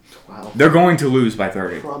 Wow. They're going to lose by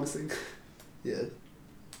 30. Promising. Yeah.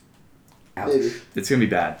 Ouch. Maybe. It's gonna be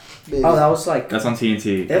bad. Maybe. Oh, that was like That's on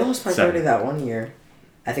TNT. they lost by 7. 30 that one year.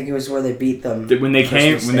 I think it was where they beat them. When they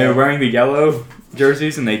Christmas when they were Day. wearing the yellow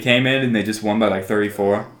jerseys and they came in and they just won by like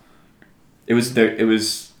 34. It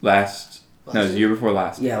was last. No, it was the year before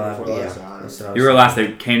last. Yeah, Before yeah. last, That's what I was You were last.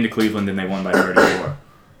 They came to Cleveland and they won by 34.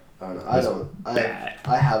 I don't know. Bad.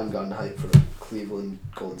 I haven't gotten hyped for the Cleveland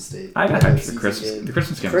Golden State. I got Regular hyped for season the Christmas. game. The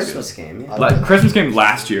Christmas game. Christmas game. Yeah. Was good. Christmas game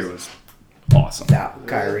last year was awesome. That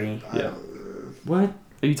Kyrie. I Yeah. don't- What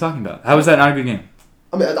are you talking about? How was that not a good game?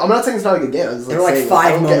 I mean, I'm not saying it's not a good game. I'm just There were like saying, I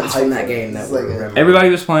 5 don't get moments hyped from for that it. game that It's we like a- remember. Everybody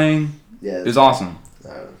was playing. Yeah. It was awesome. I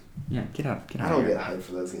don't know. Yeah, get out I of don't here. get hyped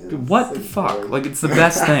for those games. Dude, what It's the fuck? boring. Like it's the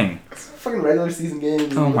best thing. It's fucking regular season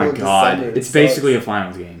games. Oh my god, it's basically a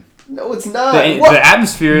finals game. No, it's not. The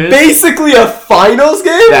atmosphere is. Basically a finals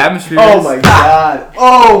game? The atmosphere Oh is. my god.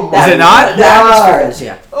 Oh my Is it not? The atmosphere is,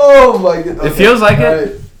 yeah. Oh my god. It feels like it.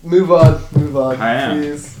 Alright, move on. I am.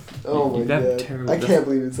 Please. Oh You my have god. terrible- I can't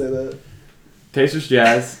believe you'd say that. Pacers,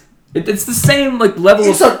 Jazz. It's the same like level.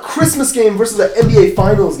 It's a Christmas game versus an NBA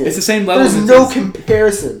Finals game. It's the same level. There's as no it's-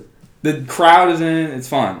 comparison. The crowd is in it. It's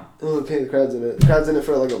fun. Oh, okay, the crowd's in it. The crowd's in it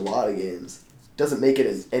for like a lot of games. Doesn't make it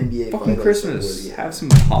an NBA Fucking Finals. Christmas. worthy. Have some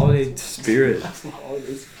holiday spirit. Have some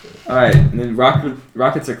holidays. All right, and then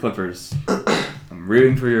Rockets or Clippers. I'm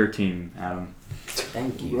rooting for your team, Adam.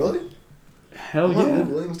 Thank you. Really? Hell I want yeah. Lou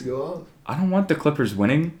Williams to go off. I don't want the Clippers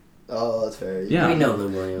winning. Oh, that's fair. Yeah. We know Lou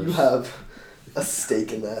Williams. You have a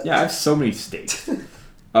stake in that. Yeah, I have so many stakes.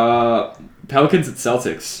 Pelicans at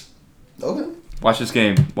Celtics. Okay. Watch this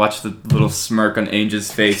game. Watch the little smirk on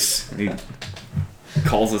Ainge's face. He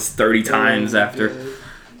calls us 30 times after.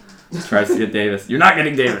 Yeah. Tries to get Davis. You're not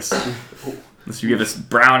getting Davis. Unless you give us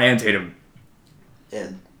Brown and Tatum.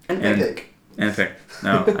 And And- pick. And a pick.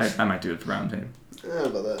 No, I might do it for Brown and Tatum. I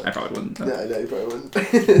don't know about that. I probably wouldn't. Yeah, I know you probably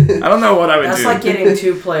wouldn't. I don't know what I would That's do. like getting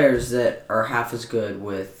 2 players that are half as good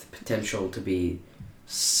with potential to be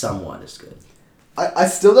somewhat as good. I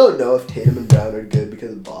still don't know if Tatum and Brown are good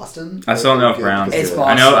because of Boston. I still don't know if Good Brown's because It's of- good.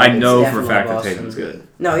 I Boston. know It's for a definitely fact that Boston. Tatum's good.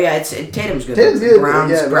 No, yeah, Tatum's good. Tatum's but good, but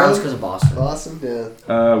Brown's yeah, Brown's Brown- because of Boston. Boston,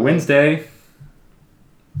 yeah. Wednesday,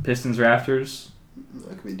 Pistons Raptors.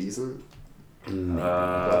 That could be decent.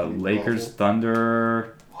 Maybe. Lakers Awful.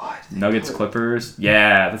 Thunder. What? Nuggets Clippers.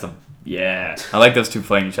 Yeah, I like those two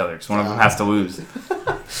playing each other because one of them has to lose.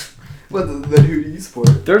 What, then who do you support?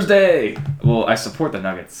 Thursday. Well, I support the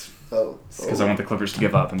Nuggets Oh. because I want the Clippers to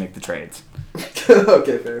give up and make the trades.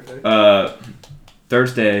 Okay, fair.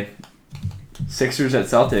 Thursday, Sixers at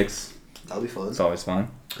Celtics. That'll be fun. It's always fun.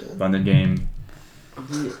 Yeah. London game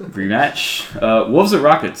rematch. Wolves at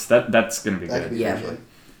Rockets. That's gonna be That could good. be Yeah. fun.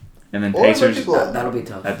 And then Or it might Pacers be blowout. That'll be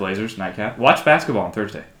tough. at Blazers nightcap. Watch basketball on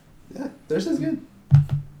Thursday. Yeah, Thursday's good.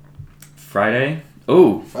 Friday.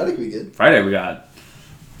 Oh, Friday could be good. Friday we got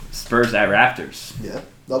Spurs at Raptors. Yeah,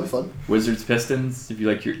 that'll be fun. Wizards Pistons. If you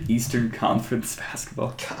like your Eastern Conference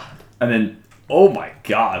basketball. God. And then, oh my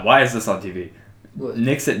God, why is this on TV? What?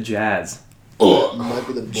 Knicks at Jazz. Might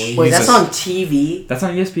be the boy. Wait, that's Jesus. on TV? That's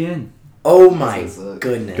on ESPN. Oh my That's gonna suck.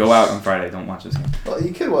 goodness. Go out on Friday. Don't watch this game. Well,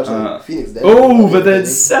 you could watch Phoenix. Denver. Oh, but then then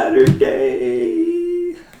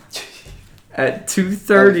Saturday at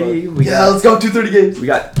 2:30 we yeah, let's go 2:30 games. we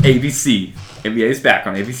got ABC. NBA's back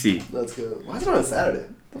on ABC. Let's go. Why is it on a Saturday?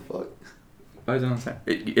 What the fuck? Why is it on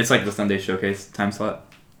Saturday? It's like the Sunday Showcase time slot.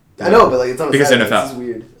 I know, but like it's on a Because Saturday. NFL. This is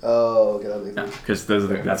weird. Oh, okay, that makes Yeah, sense. because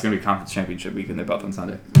that's gonna be conference championship week and they're both on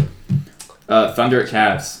Sunday. Thunder at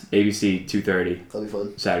Cavs. ABC 2:30 That'll be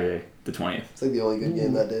fun. Saturday the 20th. It's like the only good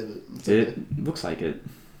game that day. But it's okay. It looks like it.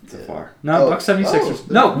 so Yeah. far. No, Oh. Bucks 76ers. Oh.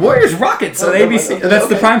 No, Warriors Rockets on Oh, never mind. ABC. Okay, That's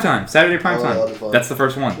the okay. prime time. Saturday prime Oh, that'll be time. fun. That's the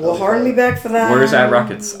first one. Will Harden be back for that? Warriors at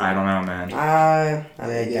Rockets. I don't know, man. I Yeah,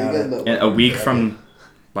 doubt you guys it. might In a want week to from,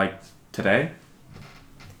 like, today,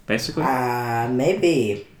 basically.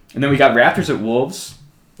 Maybe. And then we got Raptors at Wolves.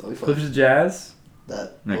 That'll be fun. Clippers at Jazz.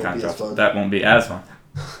 That And it won't be as fun. that won't be as fun.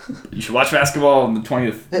 You should watch basketball on the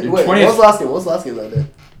 20th. Hey, wait, what was the last game? What was the last game that day?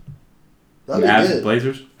 That'd be Mavs good.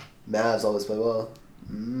 Blazers. Mavs always play well.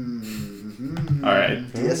 Mm-hmm. All right.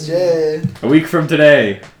 DSJ. A week from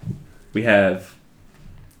today, we have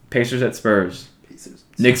Pacers at Spurs. Pacers.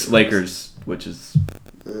 Knicks Lakers, which is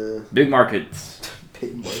big markets.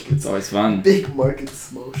 Big It's markets. always fun. Big market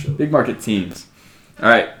small show. Big market teams. All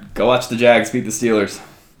right, go watch the Jags beat the Steelers.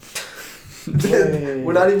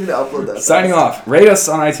 We're not even gonna upload that. Signing off. Rate us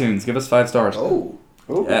on iTunes. Give us 5 stars. Oh.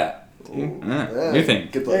 Yeah. Ooh. Yeah. New thing.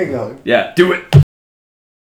 Good There you luck. go. Yeah, do it.